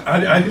 say that.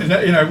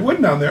 And I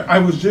wouldn't on there. I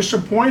was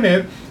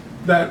disappointed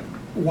that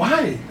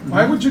why?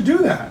 Why would you do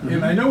that?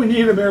 And I know we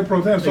needed a mayor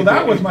pro tem, so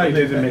that was my It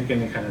big didn't thing.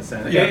 make any kind of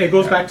sense. Yeah, It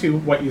goes yeah. back to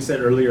what you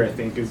said earlier. I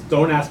think is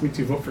don't ask me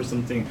to vote for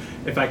something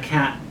if I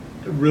can't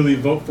really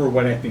vote for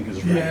what I think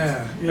is right.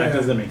 Yeah, yeah. That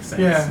doesn't make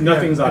sense. Yeah,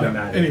 Nothing's yeah, I know.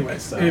 automatic.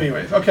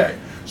 Anyways, okay.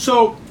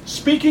 So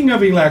speaking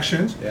of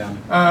elections,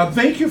 Yeah.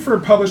 thank you for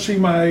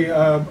publishing my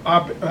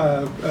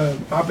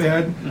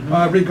op-ed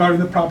regarding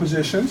the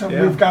propositions.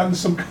 Yeah. We've gotten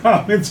some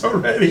comments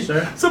already.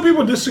 Sure. Some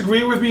people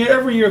disagree with me.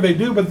 Every year they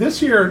do, but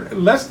this year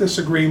less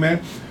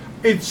disagreement.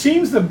 It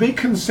seems the big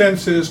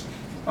consensus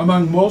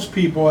among most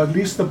people, at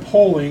least the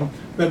polling,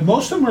 that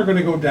most of them are going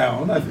to go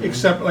down,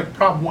 except like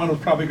Prop 1 was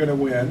probably going to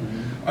win.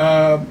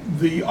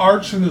 The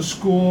arts in the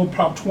school,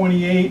 Prop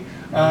 28,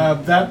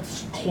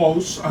 that's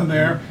close on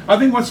there. I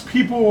think once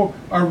people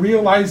are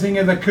realizing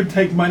it, that could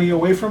take money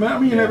away from it. I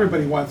mean, Yeah.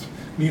 everybody wants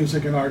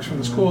music and arts from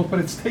the schools, but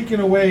it's taken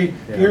away,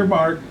 Yeah.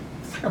 earmarked,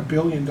 it's like $1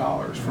 billion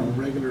from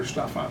regular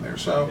stuff on there.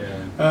 So,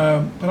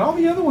 Yeah. but all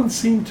the other ones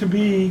seem to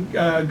be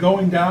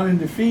going down in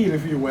defeat,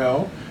 if you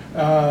will.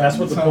 That's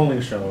what the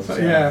polling shows. So,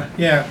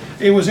 yeah.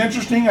 It was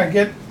interesting. I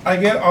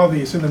get all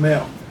these in the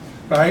mail,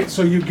 right?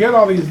 So you get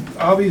all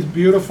these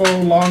beautiful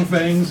long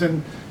things,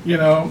 and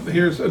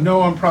here's a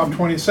no on Prop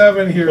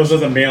 27. Here's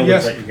Those are the mailers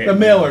yes, that you get. the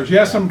mailers.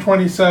 Yes, Yeah. I'm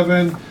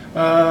 27.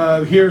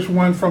 Here's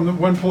one from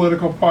one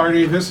political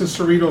party. This is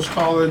Cerritos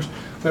College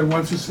that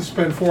wants us to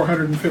spend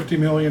 $450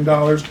 million.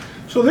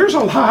 So there's a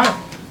lot.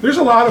 There's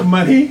a lot of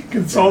money.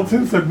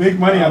 Consultants that make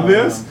money on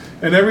this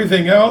and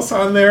everything else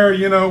on there.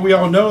 We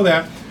all know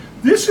that.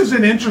 This is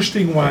an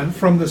interesting one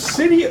from the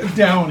City of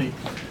Downey.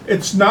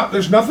 It's not.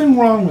 There's nothing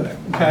wrong with it.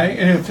 Okay,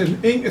 and it's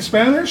in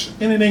Spanish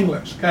and in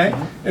English. Okay,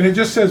 and it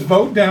just says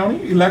 "Vote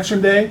Downey,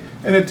 Election Day,"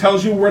 and it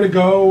tells you where to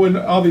go and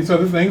all these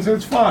other things, and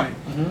it's fine.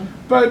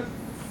 But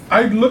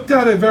I looked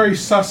at it very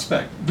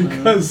suspect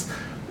because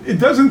it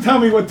doesn't tell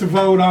me what to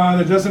vote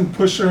on. It doesn't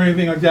push or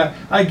anything like that.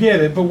 I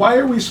get it, but why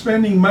are we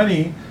spending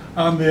money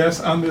on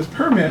this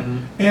permit?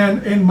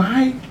 And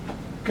my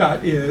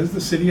gut is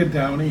the City of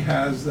Downey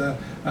has the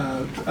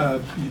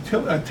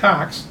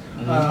tax,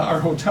 our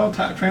hotel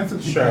tax,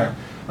 transit fee Sure. tax,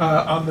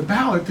 on the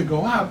ballot to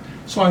go up.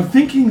 So I'm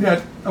thinking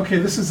that, okay,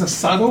 this is a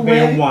subtle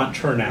way. They want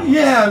turnout.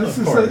 Yeah, this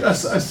of is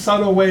course. a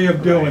subtle way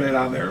of doing Right. it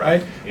on there,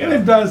 right? And Yeah.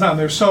 it does on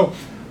there. So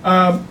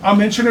I'll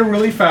mention it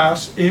really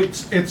fast.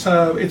 It's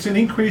an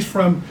increase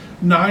from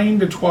 9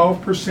 to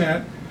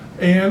 12%,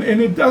 and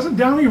it doesn't.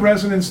 Downey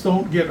residents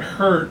don't get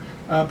hurt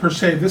per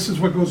se. This is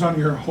what goes on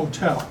your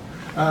hotel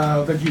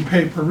that you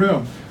pay per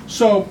room.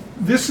 So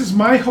this is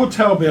my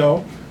hotel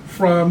bill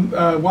from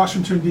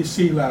Washington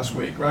D.C. last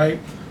week, right?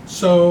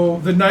 So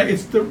the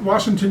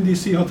Washington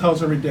D.C.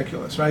 hotels are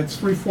ridiculous, right? It's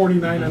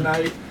 $349 a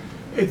night.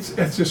 It's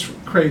just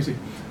crazy.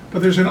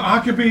 But there's an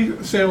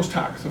occupancy sales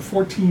tax of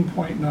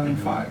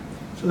 14.95.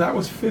 So that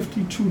was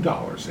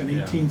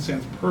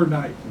 $52.18 per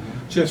night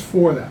just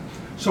for that.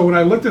 So when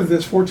I looked at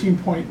this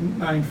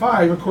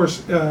 14.95, of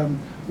course,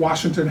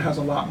 Washington has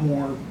a lot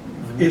more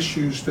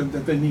issues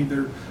that they need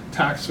their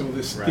tax, so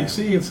this Right.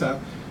 DC and stuff.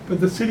 but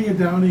the City of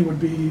Downey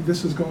would be,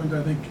 this is going to,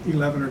 I think,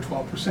 11 or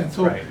 12%.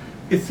 So Right.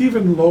 it's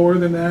even lower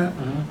than that.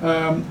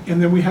 Mhm. And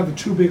then we have the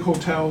two big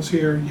hotels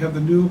here. You have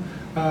the new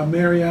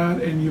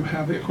Marriott, and you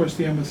have, of course,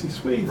 the Embassy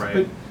Suites. Right.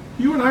 But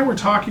you and I were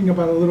talking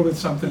about a little bit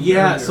something.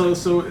 Yeah,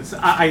 earlier.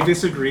 I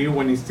disagree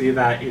when you say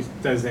that it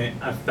doesn't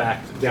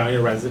affect Downey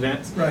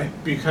residents. Right.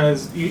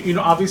 Because, you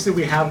know, obviously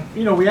we have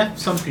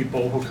some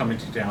people who come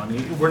into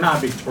Downey. We're not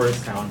a big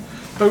tourist town,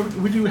 but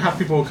we do have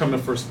people who come in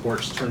for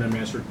sports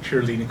tournaments or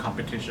cheerleading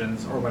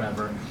competitions or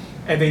whatever.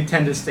 And they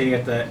tend to stay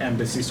at the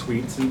Embassy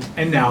Suites,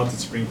 and now it's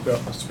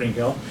at Spring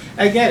Hill.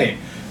 I get it.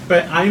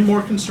 But I'm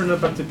more concerned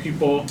about the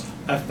people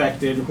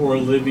affected who are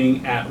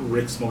living at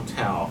Rick's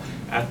Motel,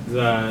 at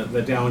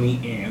the Downey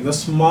Inn, the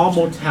small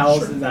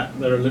motels Sure. that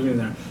are living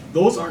there.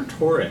 Those aren't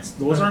tourists.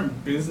 Those Right.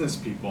 aren't business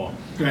people.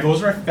 Right.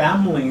 Those are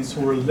families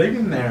who are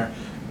living there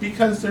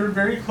because they're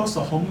very close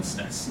to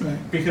homelessness. Right.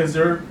 Because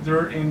they're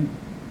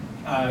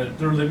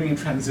living in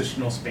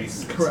transitional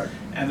spaces. Correct.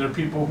 And they're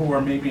people who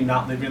are maybe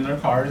not living in their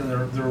cars, and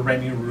they're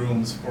renting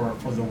rooms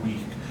for the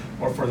week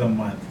or for the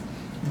month.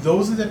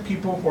 Those are the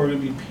people who are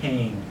going to be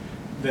paying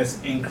this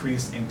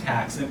increase in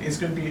tax, and it's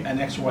going to be an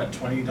extra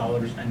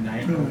 $20 a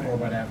night or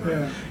whatever.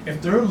 Yeah.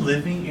 If they're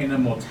living in a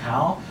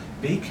motel,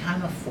 they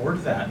can't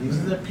afford that. These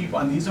are the people,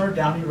 and these are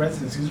Downey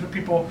residents. These are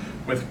people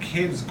with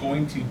kids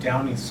going to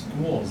Downey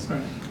schools.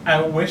 Right.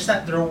 I wish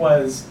that there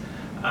was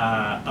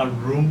a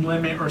room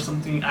limit or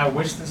something. I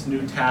wish this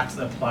new tax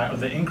applied, or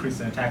the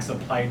increase in the tax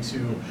applied to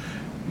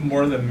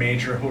more of the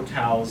major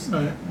hotels,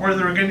 Right. where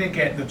they're going to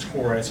get the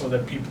tourists or the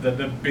people,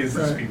 the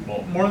business Right.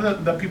 people, more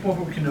the people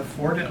who can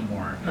afford it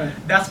more. Right.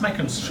 That's my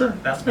concern. Sure.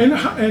 That's my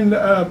And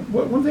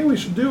one thing we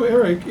should do,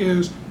 Eric,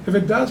 is if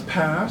it does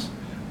pass,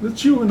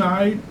 let's you and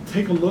I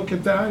take a look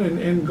at that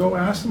and go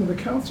ask some of the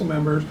council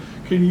members,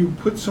 can you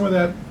put some of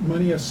that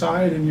money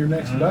aside in your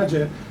next Mhm.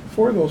 budget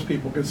for those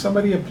people? Can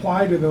somebody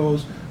apply to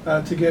those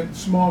to get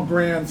small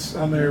grants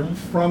on there Mhm.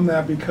 from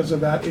that because of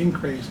that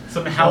increase?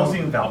 some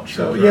housing voucher.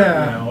 So, or,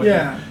 yeah, you know,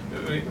 yeah.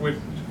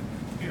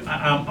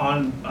 I'm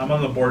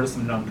on the board of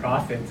some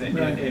nonprofits, and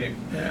Right.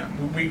 Yeah.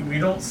 we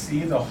don't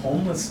see the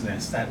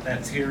homelessness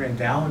that's here in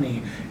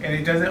Downey, and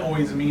it doesn't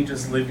always mean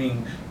just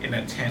living in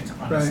a tent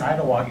on a Right.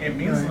 sidewalk. It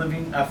means Right.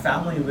 a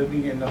family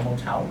living in a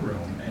motel room.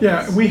 And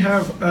Yeah, it's- we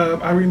have,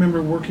 I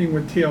remember working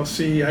with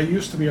TLC, I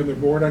used to be on their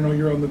board, I know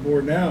you're on the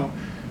board now.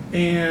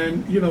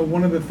 And,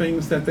 one of the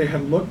things that they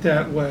had looked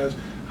at was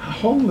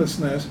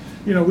homelessness.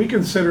 We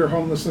consider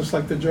homelessness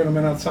like the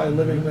gentleman outside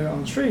living there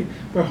on the street,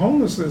 but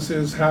homelessness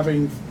is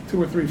having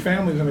 2 or 3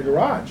 families in a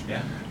garage.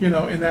 Yeah.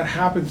 And that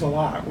happens a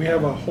lot. We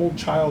have a whole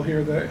child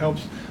here that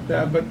helps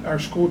that, but our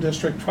school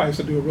district tries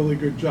to do a really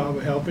good job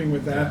of helping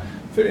with that.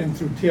 And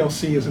through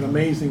TLC is an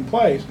amazing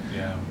place.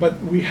 Yeah.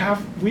 But we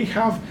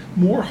have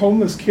more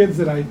homeless kids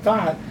than I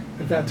thought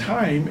at that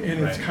time, and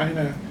it's Right.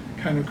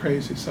 kind of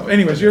crazy. So,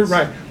 anyways, you're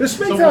right. Let's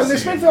make So that we'll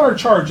let's see. make that our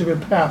charge if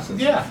it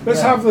passes. Yeah, Let's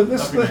yeah. have the That'd be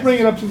let's nice. bring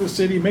it up to the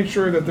city. Make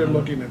sure that they're Mhm.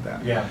 looking at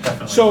that. Yeah,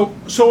 definitely.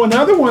 So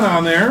another one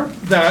on there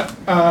that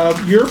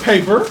your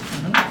paper,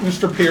 Mm-hmm.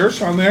 Mr. Pierce,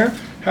 on there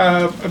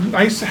have a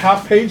nice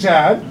half-page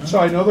ad. Mm-hmm. So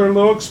I know they're a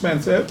little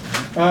expensive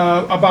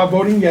about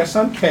voting yes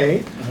on K.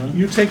 Mm-hmm.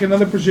 You take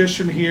another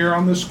position here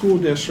on the school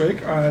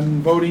district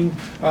on voting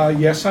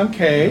yes on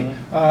K.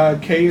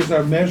 Mm-hmm. K is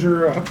a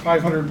measure, a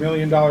 $500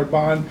 million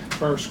bond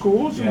for our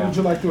schools. Yeah. Would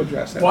you like to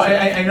address that? Well, sir?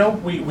 I know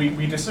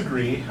we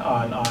disagree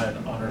on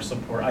our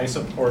support. I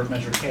support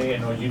Measure K. I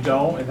know you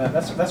don't, and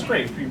that's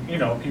great.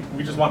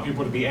 We just want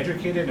people to be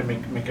educated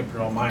and make up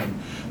their own mind.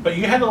 But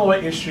you had a little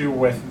issue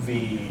with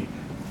the,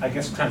 I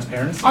guess,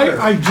 transparency.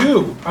 I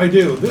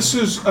do. This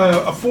is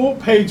a full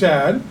page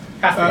ad.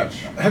 Half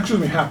page. Excuse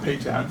me, half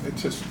page ad.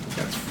 It's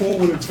full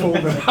when it's full.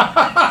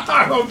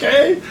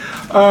 Okay.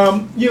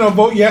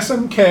 Vote yes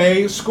on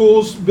K.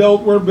 Schools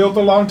were built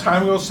a long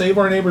time ago. Save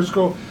Our Neighbor's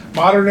School.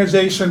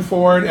 Modernization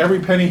for it. Every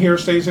penny here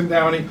stays in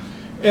Downey.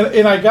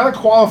 And I got to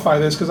qualify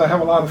this because I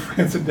have a lot of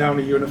friends at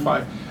Downey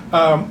Unified.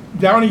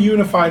 Downey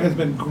Unified has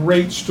been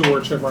great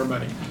stewards of our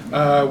money.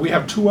 We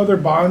have 2 other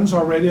bonds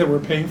already that we're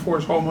paying for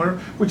as homeowner,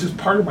 which is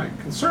part of my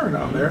concern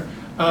on there.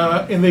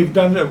 And they've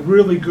done a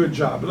really good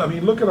job. I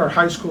mean, look at our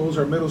high schools,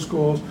 our middle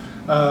schools.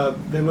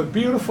 They look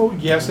beautiful.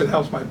 Yes, it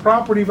helps my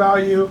property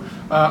value.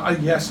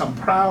 Yes, I'm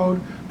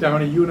proud.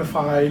 Downey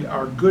Unified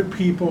are good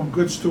people,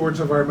 good stewards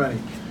of our money.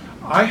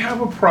 I have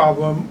a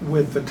problem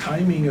with the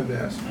timing of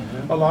this.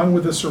 Along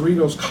with the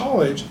Cerritos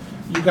College,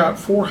 you got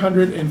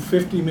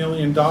 $450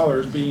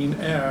 million being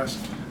asked.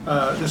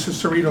 This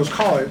is Cerritos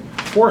College,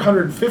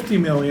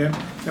 $450 million,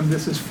 and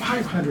this is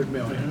 $500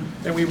 million.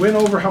 And we went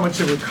over how much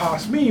it would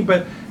cost me,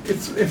 but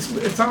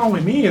it's not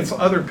only me, it's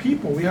other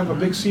people. We have a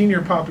big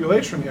senior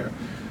population here.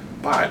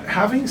 But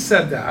having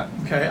said that,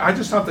 okay, I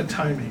just thought the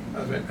timing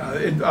of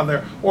it on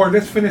there, or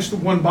let's finish the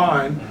one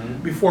bond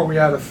before we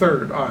add a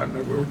third on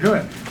that we're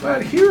doing.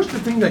 But here's the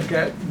thing that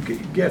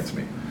gets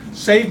me.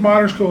 Save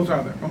Modern Schools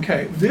on there.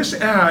 Okay, this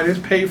ad is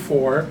paid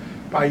for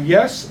by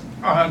Yes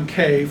on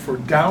K for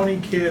Downey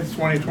Kids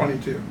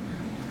 2022.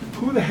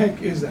 Who the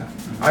heck is that?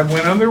 I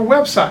went on their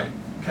website.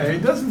 Okay,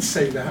 it doesn't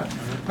say that,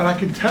 but I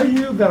can tell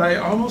you that I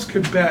almost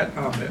could bet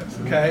on this,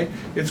 okay?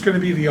 It's gonna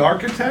be the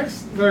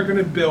architects that are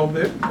gonna build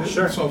it,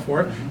 Sure. and so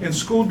forth. And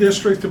school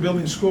districts are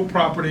building school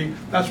property,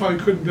 that's why we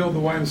couldn't build the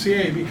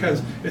YMCA,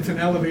 because it's an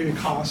elevated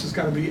cost, it's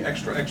gotta be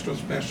extra, extra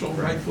special,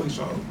 rightfully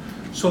so.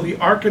 So the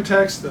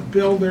architects, the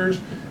builders,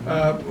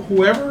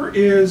 whoever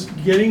is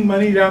getting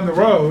money down the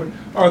road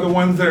are the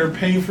ones that are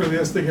paying for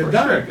this to get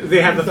done. Sure.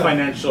 They have the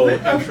financial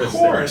interest. Of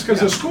course,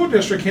 because there. the school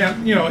district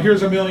can't,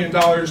 here's $1 million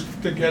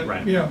to get,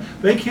 Right.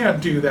 they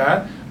can't do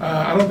that.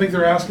 I don't think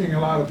they're asking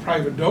a lot of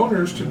private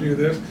donors to do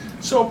this.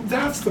 So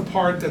that's the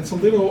part that's a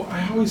little,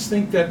 I always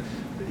think that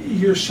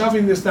you're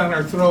shoving this down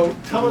our throat.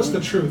 Tell us the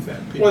truth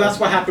then, people. Well, that's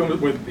what happened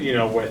with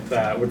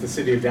the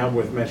City of Downey,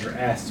 with Measure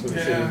S, with the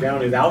City Yeah. of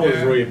Downey. That was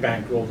Yeah. really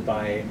bankrolled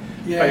by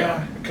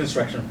Yeah.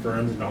 construction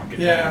firms and Yeah,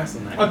 architects.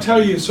 And that. I'll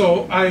tell you,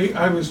 so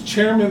I was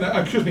chairman,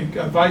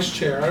 vice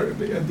chair,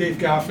 Dave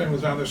Gaffin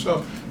was on there.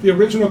 So the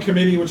original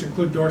committee, which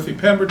included Dorothy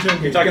Pemberton,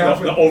 You're Dave talking about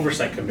Gaffin. the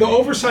oversight committee. The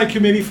oversight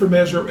committee for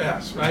Measure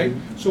S, right?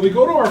 So we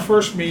go to our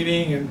first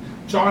meeting, and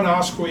John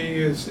Osqui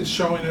is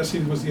showing us, he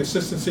was the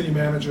assistant city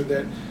manager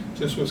that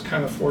just was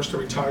kind of forced to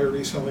retire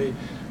recently.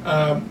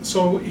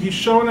 So he's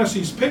showing us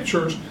these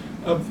pictures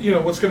of,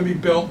 what's gonna be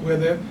built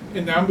with it,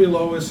 and down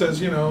below it says,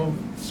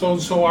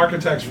 so-and-so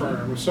architect's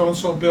firm, or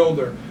so-and-so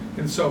builder,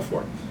 and so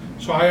forth.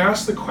 So I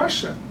asked the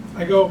question,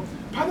 I go,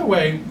 by the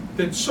way,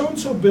 did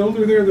so-and-so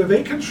builder there, did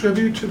they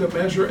contribute to the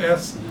Measure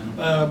S,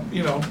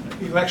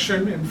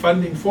 election and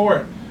funding for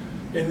it?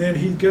 And then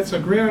he gets a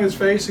grin on his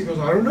face, he goes,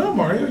 I don't know,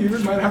 Mario, you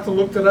just might have to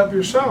look that up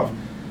yourself.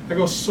 I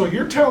go, so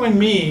you're telling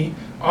me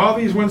all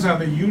these ones on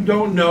there, you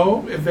don't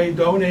know if they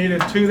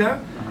donated to that?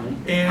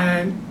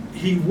 And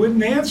he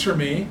wouldn't answer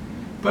me,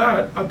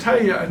 but I'll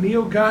tell you,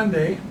 Anil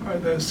Gandhi,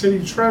 the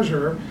city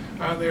treasurer,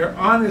 they're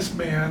honest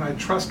man, I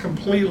trust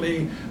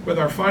completely with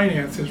our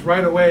finances.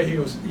 Right away, he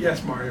goes,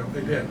 yes, Mario,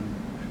 they did.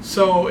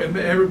 So, and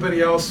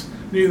everybody else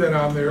knew that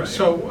on there. Right.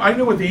 So I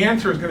knew what the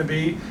answer was going to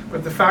be,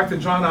 but the fact that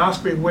John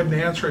Osprey wouldn't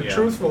answer it Yeah.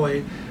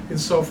 truthfully and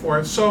so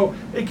forth. So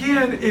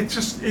again, it's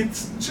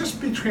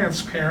just be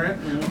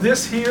transparent. Mm-hmm.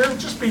 This here,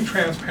 just be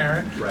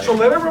transparent. Right. So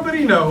let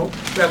everybody know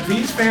that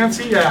these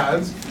fancy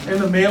ads and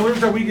the mailers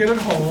that we get at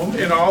home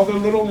and all the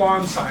little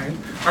lawn signs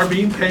are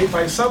being paid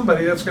by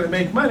somebody that's going to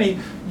make money.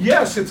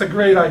 Yes, it's a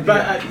great idea.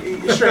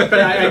 But sure, but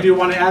I do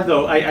want to add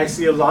though, I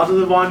see a lot of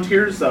the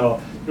volunteers though.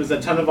 There's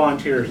a ton of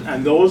volunteers,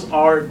 and those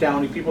are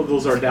Downey people.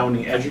 Those are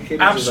Downey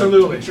educators.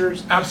 Absolutely. Those are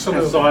teachers.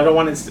 Absolutely. And so I don't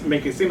want to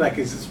make it seem like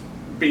it's just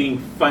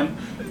being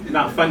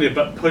not funded,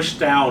 but pushed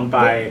down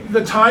by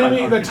The timing.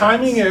 The architects.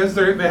 timing is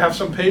they have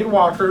some paid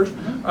walkers,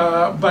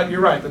 but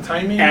you're right. The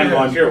timing And is,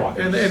 volunteer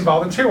walkers. and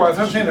volunteer walkers.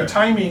 I'm saying the Sure.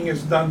 timing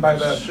is done by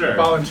the Sure.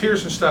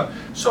 volunteers and stuff.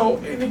 So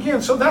and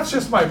again, so that's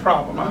just my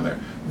problem on there.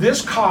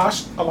 This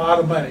costs a lot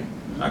of money.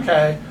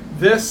 Okay,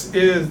 this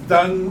is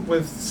done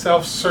with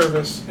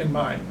self-service in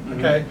mind.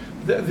 Okay,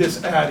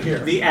 this ad here.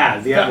 the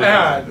ad, The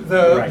ad,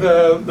 Right.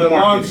 the lawn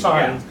marketing,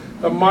 signs,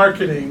 the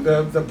marketing,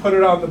 the put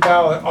it on the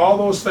ballot, all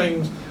those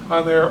things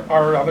on there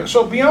are on there.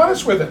 So be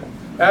honest with it.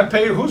 Ad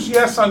paid, who's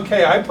yes on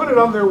K? I put it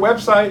on their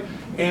website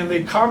and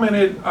they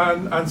commented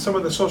on some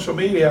of the social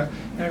media.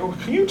 And I go,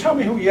 can you tell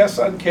me who yes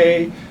on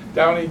K,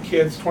 Downey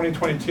Kids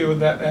 2022,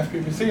 and that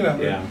FPPC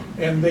number? Yeah.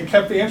 And they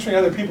kept answering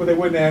other people, they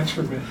wouldn't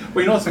answer me.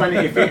 Well, you know what's funny?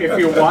 If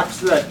you watch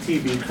the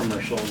TV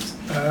commercials,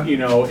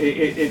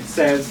 it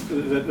says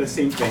the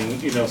same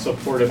thing,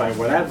 supported by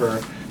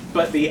whatever,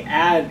 but the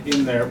ad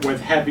in there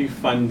with heavy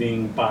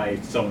funding by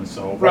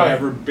so-and-so, Right.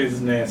 whatever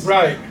business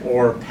Right.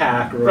 or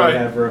PAC or Right.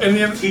 whatever, And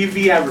then-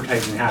 TV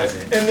advertising has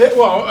it.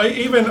 And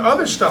even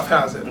other stuff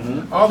has it.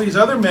 All these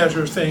other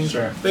measures things,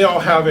 Sure. they all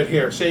have it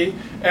here. See,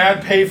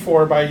 ad paid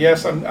for by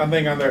yes on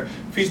thing on there.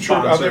 Featured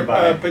Sponsored other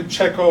by-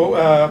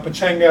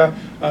 Pachenga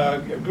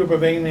group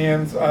of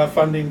aliens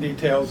funding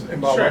details and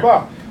blah Sure. blah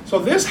blah. So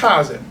this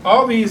has it.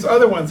 All these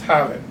other ones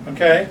have it.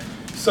 Okay,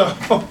 so.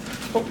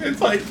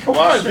 It's like, come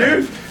on,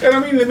 Sure. dude. And I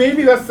mean,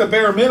 maybe that's the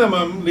bare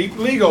minimum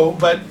legal,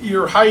 but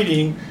you're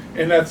hiding,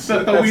 and that's.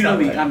 But that's we know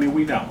not right.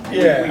 we know.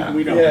 Yeah,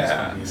 we know.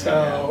 yeah. It's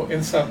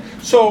funny,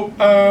 So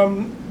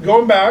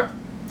going back,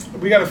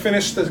 we got to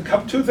finish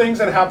two things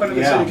that happened in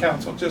the Yeah. city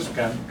council, just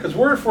Okay. because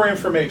we're for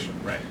information.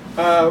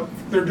 Right.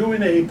 They're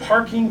doing a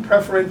parking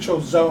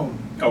preferential zone,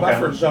 Okay.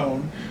 buffer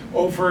zone,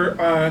 over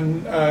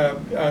on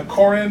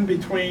Corin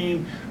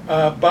between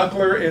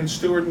Butler and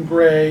Stewart and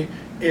Gray.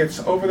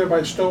 It's over there by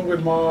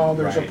Stonewood Mall.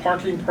 There's a Right.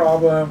 parking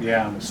problem.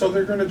 Yeah. So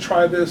they're going to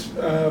try this,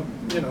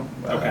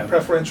 Okay.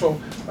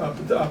 preferential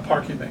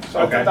parking thing. So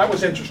I Okay. thought that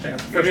was interesting.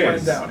 It's the It first one in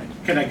is.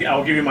 Downey.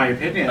 I'll give you my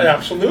opinion.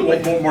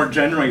 Absolutely. More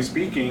generally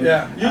speaking.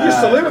 Yeah, you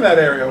used to live in that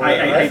area, over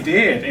there, I right?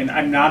 did, and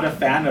I'm not a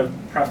fan of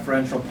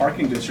preferential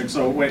parking districts.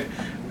 So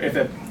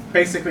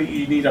basically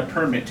you need a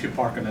permit to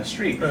park on the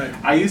street. Right.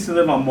 I used to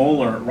live on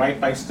Moeller, right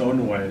by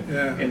Stonewood,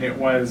 Yeah. and it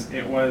was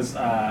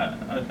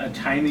a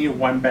tiny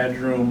one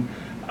bedroom,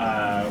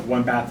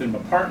 one bathroom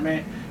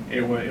apartment.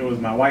 It was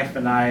my wife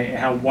and I. It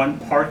had one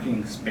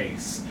parking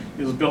space.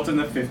 It was built in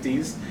the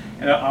 50s.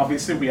 And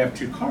obviously we have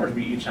 2 cars,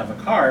 we each have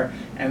a car,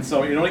 and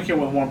so it only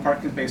came with 1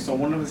 parking space, so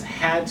one of us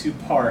had to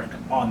park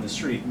on the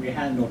street. We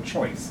had no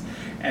choice.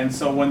 And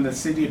so when the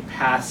city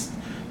passed,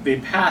 they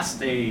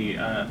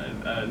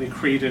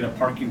created a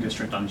parking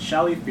district on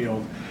Shelley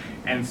Field,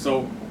 and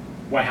so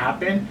what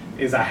happened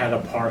is I had to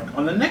park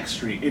on the next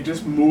street. It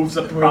just moves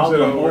the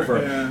problem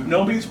over. Yeah.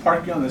 Nobody's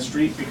parking on the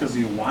street because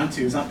we want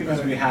to. It's not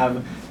because we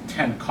have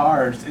 10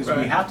 cars, it's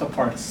we have to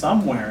park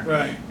somewhere.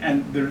 Right.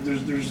 And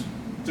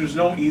there's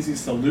no easy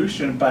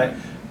solution, but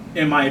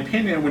in my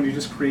opinion, when you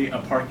just create a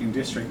parking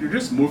district, you're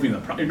just moving the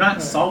problem. You're not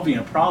solving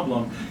a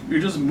problem, you're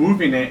just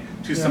moving it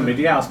to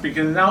somebody else.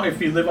 Because now if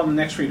you live on the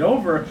next street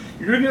over,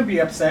 you're going to be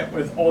upset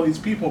with all these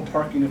people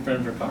parking in front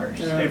of your cars,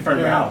 in front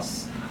of your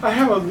house. I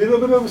have a little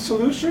bit of a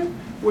solution,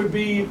 would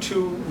be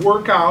to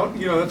work out,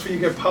 that's where you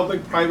get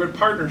public-private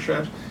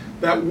partnerships,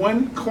 that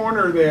one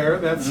corner there,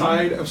 that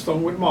side of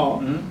Stonewood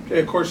Mall, okay,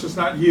 of course it's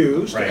not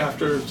used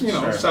after,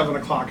 7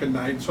 o'clock at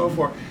night and so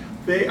forth.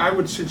 I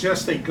would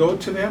suggest they go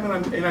to them,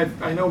 and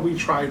I know we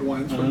tried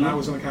once when I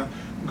was on the council.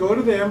 Go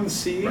to them and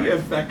see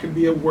if that could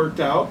be worked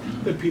out,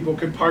 that people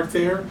could park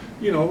there,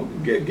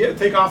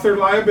 take off their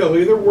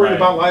liability. They're worried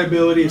about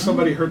liability if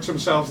somebody hurts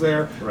themselves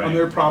there on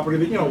their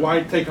property.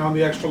 Why take on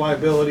the extra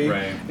liability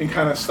and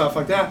kind of stuff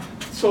like that.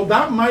 So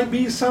that might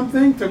be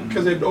something,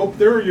 because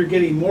there you're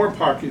getting more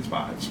parking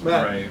spots.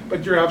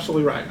 But you're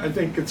absolutely right. I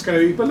think it's going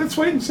to be, but let's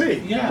wait and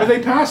see. But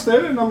they passed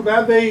it, and I'm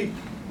glad they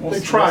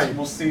tried.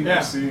 We'll see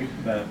the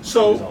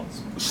so,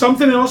 results.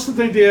 Something else that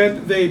they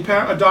did, they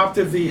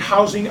adopted the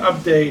housing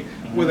update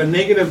with a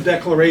negative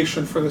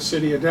declaration for the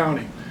City of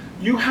Downey.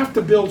 You have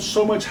to build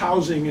so much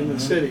housing in the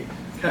city,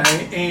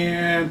 okay?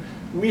 And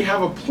we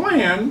have a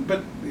plan,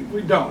 but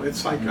we don't.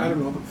 It's like, I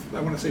don't know,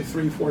 I want to say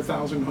 3,000 to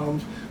 4,000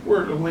 homes.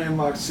 We're a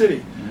landlocked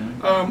city.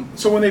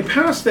 So when they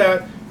passed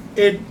that,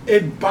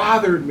 it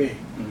bothered me,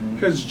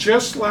 because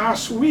just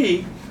last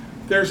week,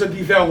 there's a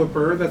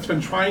developer that's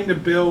been trying to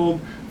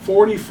build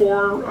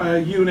 44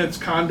 units,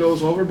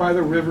 condos over by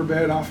the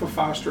riverbed off of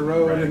Foster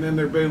Road, and then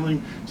they're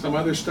building some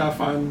other stuff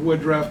on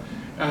Woodruff,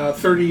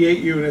 38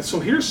 units. So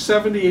here's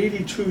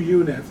 82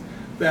 units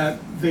that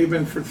they've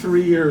been for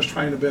 3 years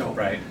trying to build.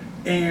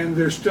 And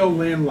they're still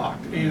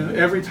landlocked. And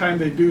every time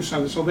they do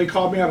something, so they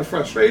called me out of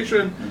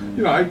frustration.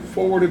 I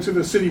forwarded to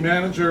the city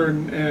manager,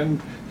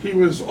 and he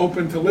was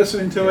open to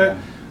listening to it.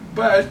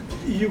 But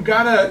you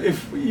gotta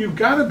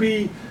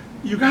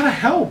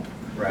help.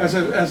 As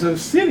a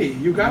city,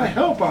 you got to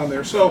help on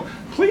there. So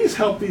please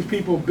help these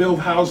people build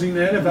housing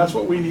in if that's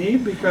what we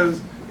need,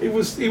 because it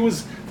was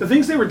the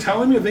things they were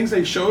telling me, the things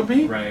they showed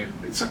me.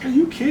 It's like, are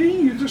you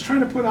kidding? You're just trying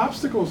to put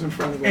obstacles in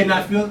front of them. And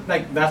I feel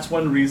like that's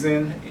one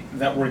reason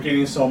that we're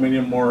getting so many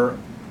more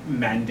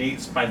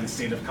mandates by the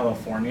state of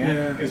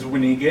California is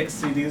when you get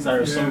cities that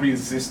are so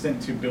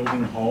resistant to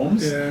building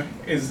homes.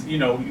 Is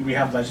we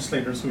have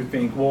legislators who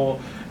think, well,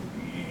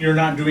 you're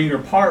not doing your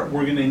part,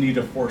 we're going to need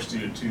to force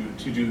you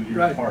to do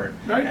your part.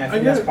 And I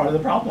think that's part of the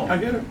problem. I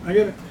get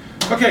it.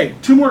 Okay,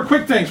 2 more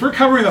quick things. We're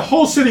covering the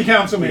whole city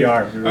council meeting. We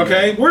are.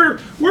 Okay,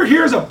 we're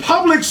here as a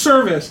public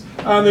service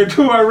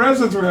to our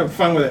residents. We're having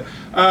fun with it.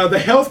 The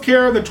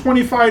healthcare, the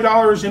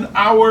 $25 an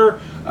hour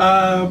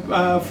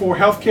for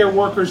healthcare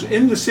workers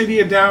in the city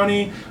of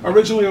Downey.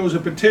 Originally, it was a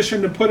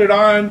petition to put it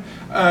on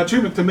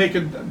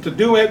to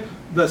do it.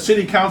 The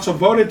city council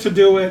voted to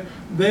do it.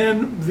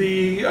 Then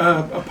the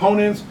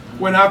opponents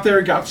went out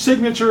there, got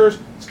signatures.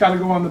 It's got to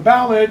go on the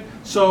ballot.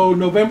 So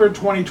November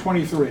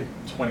 2023.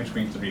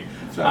 2023.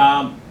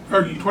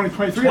 Or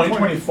 2023.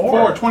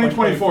 2024.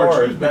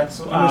 2024. That's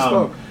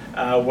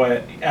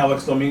what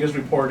Alex Dominguez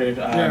reported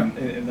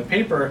in the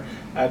paper.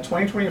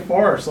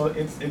 2024. So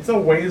it's a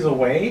ways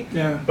away.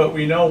 But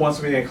we know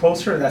once we get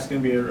closer, that's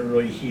going to be a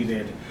really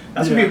heated.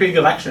 That's going to be a big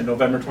election,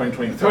 November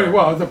 2024.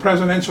 Well, the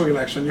presidential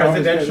election.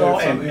 Presidential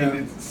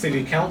and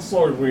city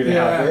council are going to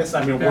have this.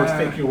 I mean, we're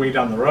thinking way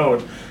down the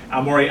road.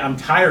 I'm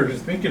tired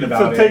just thinking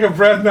about it. So take a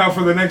breath now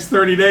for the next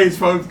 30 days,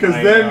 folks, because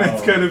then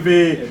it's going to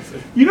be...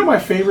 my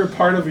favorite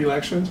part of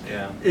elections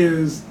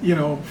is,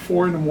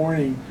 4 in the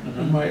morning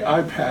on my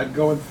iPad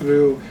going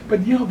through.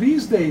 But,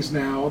 these days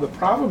now, the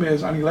problem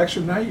is on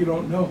election night, you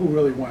don't know who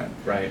really won.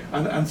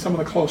 On some of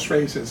the close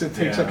races. It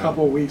takes a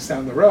couple of weeks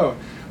down the road.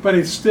 But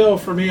it's still,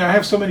 for me, I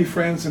have so many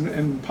friends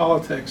in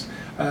politics,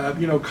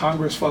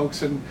 Congress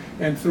folks and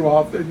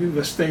throughout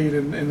the state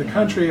and the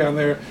country on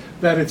there,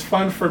 that it's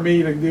fun for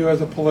me to do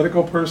as a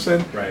political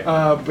person.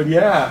 But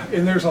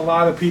and there's a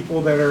lot of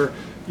people that are,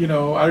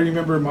 I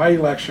remember my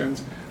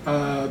elections,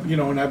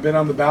 and I've been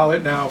on the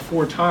ballot now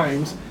 4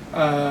 times.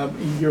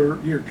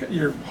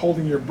 You're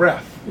holding your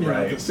breath,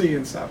 to see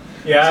and stuff.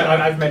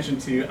 I've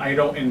mentioned to you, I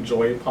don't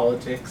enjoy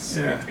politics.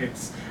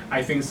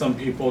 I think some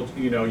people,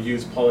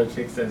 use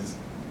politics as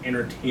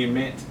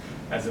entertainment,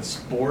 as a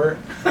sport,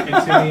 and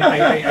to me,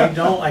 I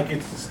don't like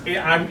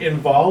I'm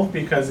involved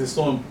because it's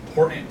so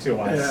important to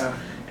us.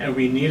 and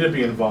we need to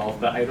be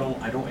involved, but I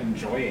don't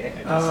enjoy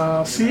it.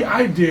 I just, See,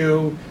 I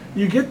do.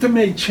 You get to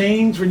make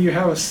change when you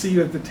have a seat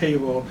at the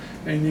table,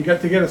 and you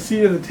get to get a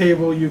seat at the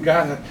table. You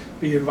gotta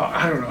be involved.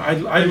 I don't know.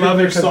 I love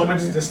it. There's so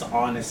much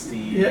dishonesty.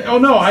 Yeah. Oh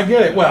no, I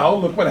get it. Well,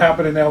 look what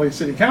happened in LA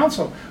City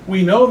Council.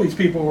 We know these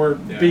people were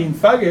being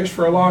thuggish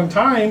for a long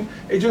time.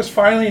 It just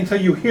finally, until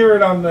you hear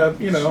it on the,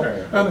 you know,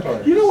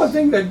 one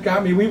thing that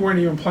got me. We weren't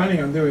even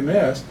planning on doing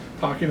this,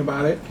 talking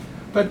about it.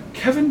 But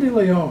Kevin De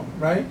Leon,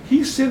 right?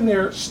 He's sitting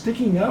there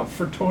sticking up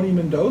for Tony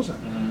Mendoza.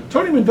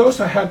 Tony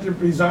Mendoza had to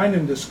resign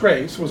in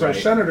disgrace, was our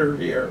senator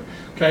here,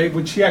 okay,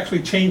 which he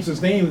actually changed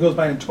his name, he goes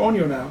by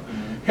Antonio now.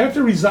 He had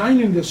to resign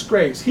in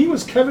disgrace. He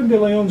was Kevin De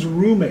Leon's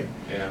roommate.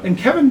 And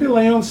Kevin De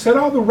Leon said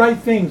all the right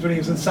things when he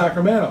was in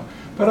Sacramento.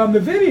 But on the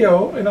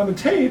video and on the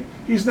tape,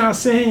 he's now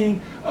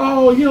saying,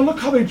 oh, you know, look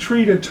how they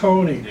treated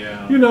Tony.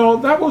 You know,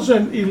 that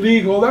wasn't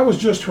illegal, that was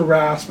just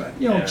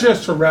harassment, you know,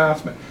 just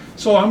harassment.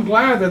 So I'm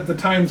glad that the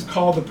Times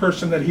called the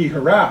person that he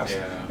harassed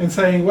and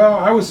saying, well,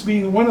 I was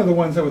being one of the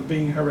ones that was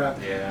being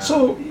harassed.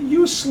 So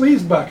you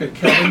sleaze bucket,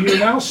 Kevin, you're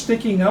now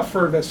sticking up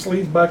for the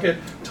sleaze bucket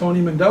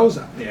Tony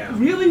Mendoza.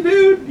 Really,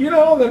 dude? You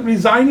know, that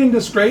resigned in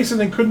disgrace and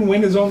then couldn't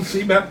win his own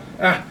seat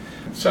back?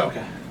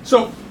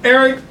 So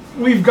Eric,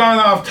 we've gone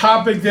off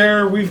topic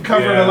there. We've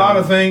covered a lot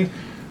of things.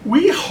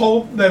 We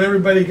hope that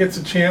everybody gets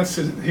a chance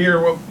to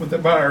hear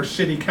about our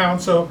city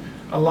council.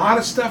 A lot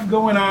of stuff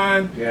going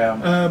on.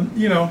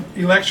 You know,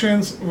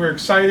 elections, we're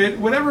excited.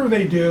 Whatever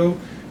they do,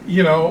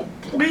 you know,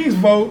 please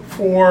vote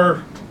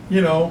for,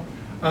 you know,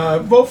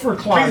 vote for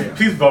Claudia.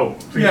 Please vote.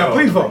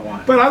 Please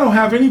vote. But I don't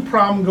have any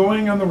problem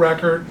going on the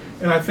record,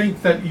 and I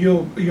think that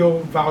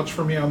you'll vouch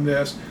for me on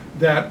this,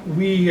 that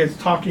we as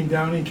Talking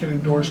Downey can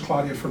endorse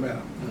Claudia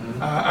Fermetta.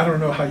 I don't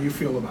know how you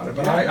feel about it,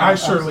 but I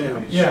certainly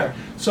am. Sure.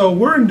 So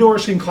we're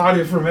endorsing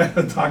Claudia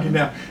Fermetta Talking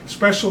Down,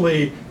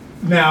 especially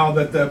now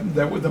that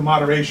the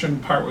moderation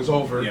part was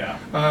over.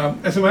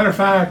 As a matter of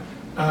fact,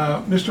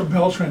 Mr.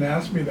 Beltran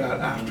asked me that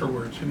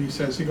afterwards, and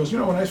he goes, you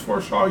know, when I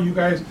first saw you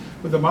guys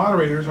with the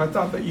moderators, I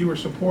thought that you were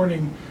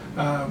supporting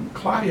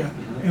Claudia,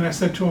 and I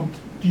said to him,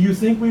 do you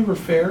think we were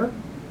fair?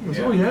 He goes,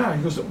 oh yeah.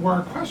 He goes, were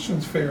our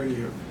questions fair to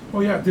you? Oh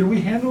yeah. Did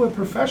we handle it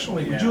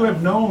professionally? Would you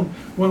have known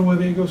when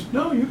they? He goes,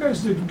 no, you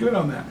guys did good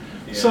on that.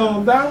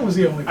 So that was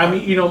the only part. I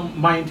mean, you know,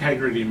 my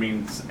integrity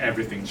means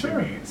everything to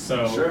me.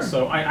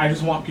 So I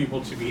just want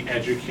people to be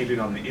educated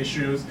on the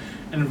issues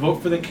and vote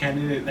for the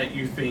candidate that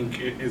you think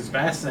is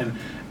best. And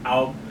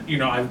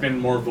I've been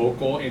more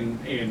vocal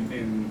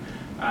in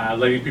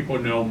letting people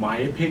know my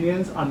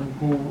opinions on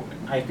who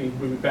I think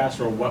would be best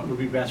or what would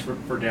be best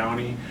for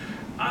Downey.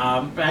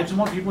 But I just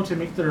want people to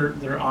make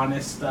their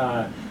honest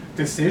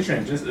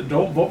decision. Just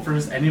don't vote for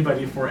just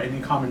anybody for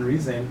any common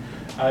reason.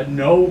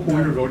 Know who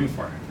you're voting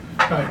for.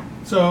 Right.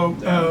 So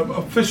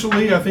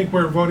officially, I think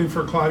we're voting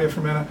for Claudia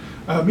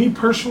Fermetta. Me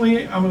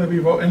personally, I'm going to be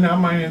voting, and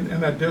I'm in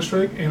that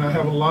district, and I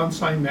have a lawn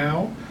sign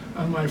now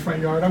on my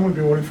front yard. I'm going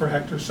to be voting for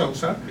Hector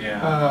Sosa.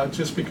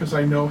 Just because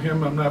I know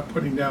him, I'm not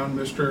putting down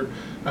Mr.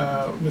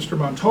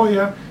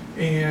 Montoya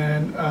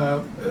and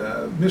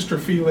Mr.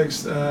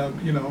 Felix.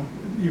 You know,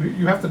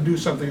 you have to do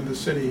something in the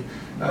city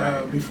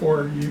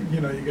before you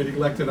get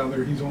elected.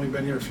 He's only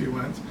been here a few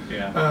months.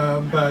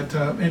 But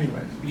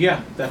anyways.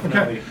 Yeah,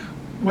 definitely. Okay.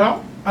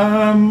 Well,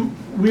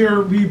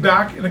 we'll be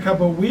back in a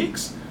couple of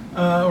weeks,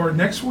 or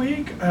next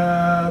week.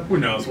 Who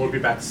knows? We'll be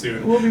back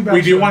soon.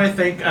 We do want to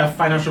thank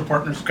Financial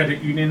Partners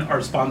Credit Union, our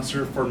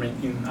sponsor, for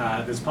making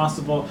this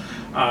possible.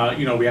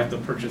 You know, we have to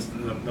purchase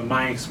the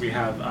mics. We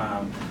have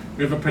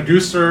a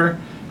producer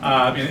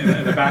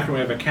in the back. We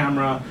have a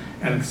camera,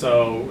 and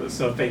so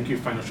thank you,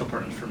 Financial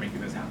Partners, for making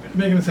this happen.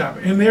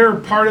 And they're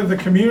part of the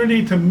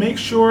community to make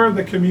sure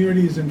the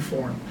community is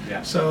informed.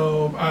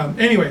 So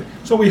anyway,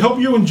 so we hope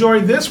you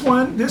enjoyed this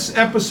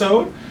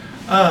episode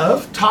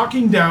of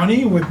Talking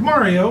Downey with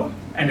Mario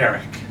and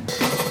Eric.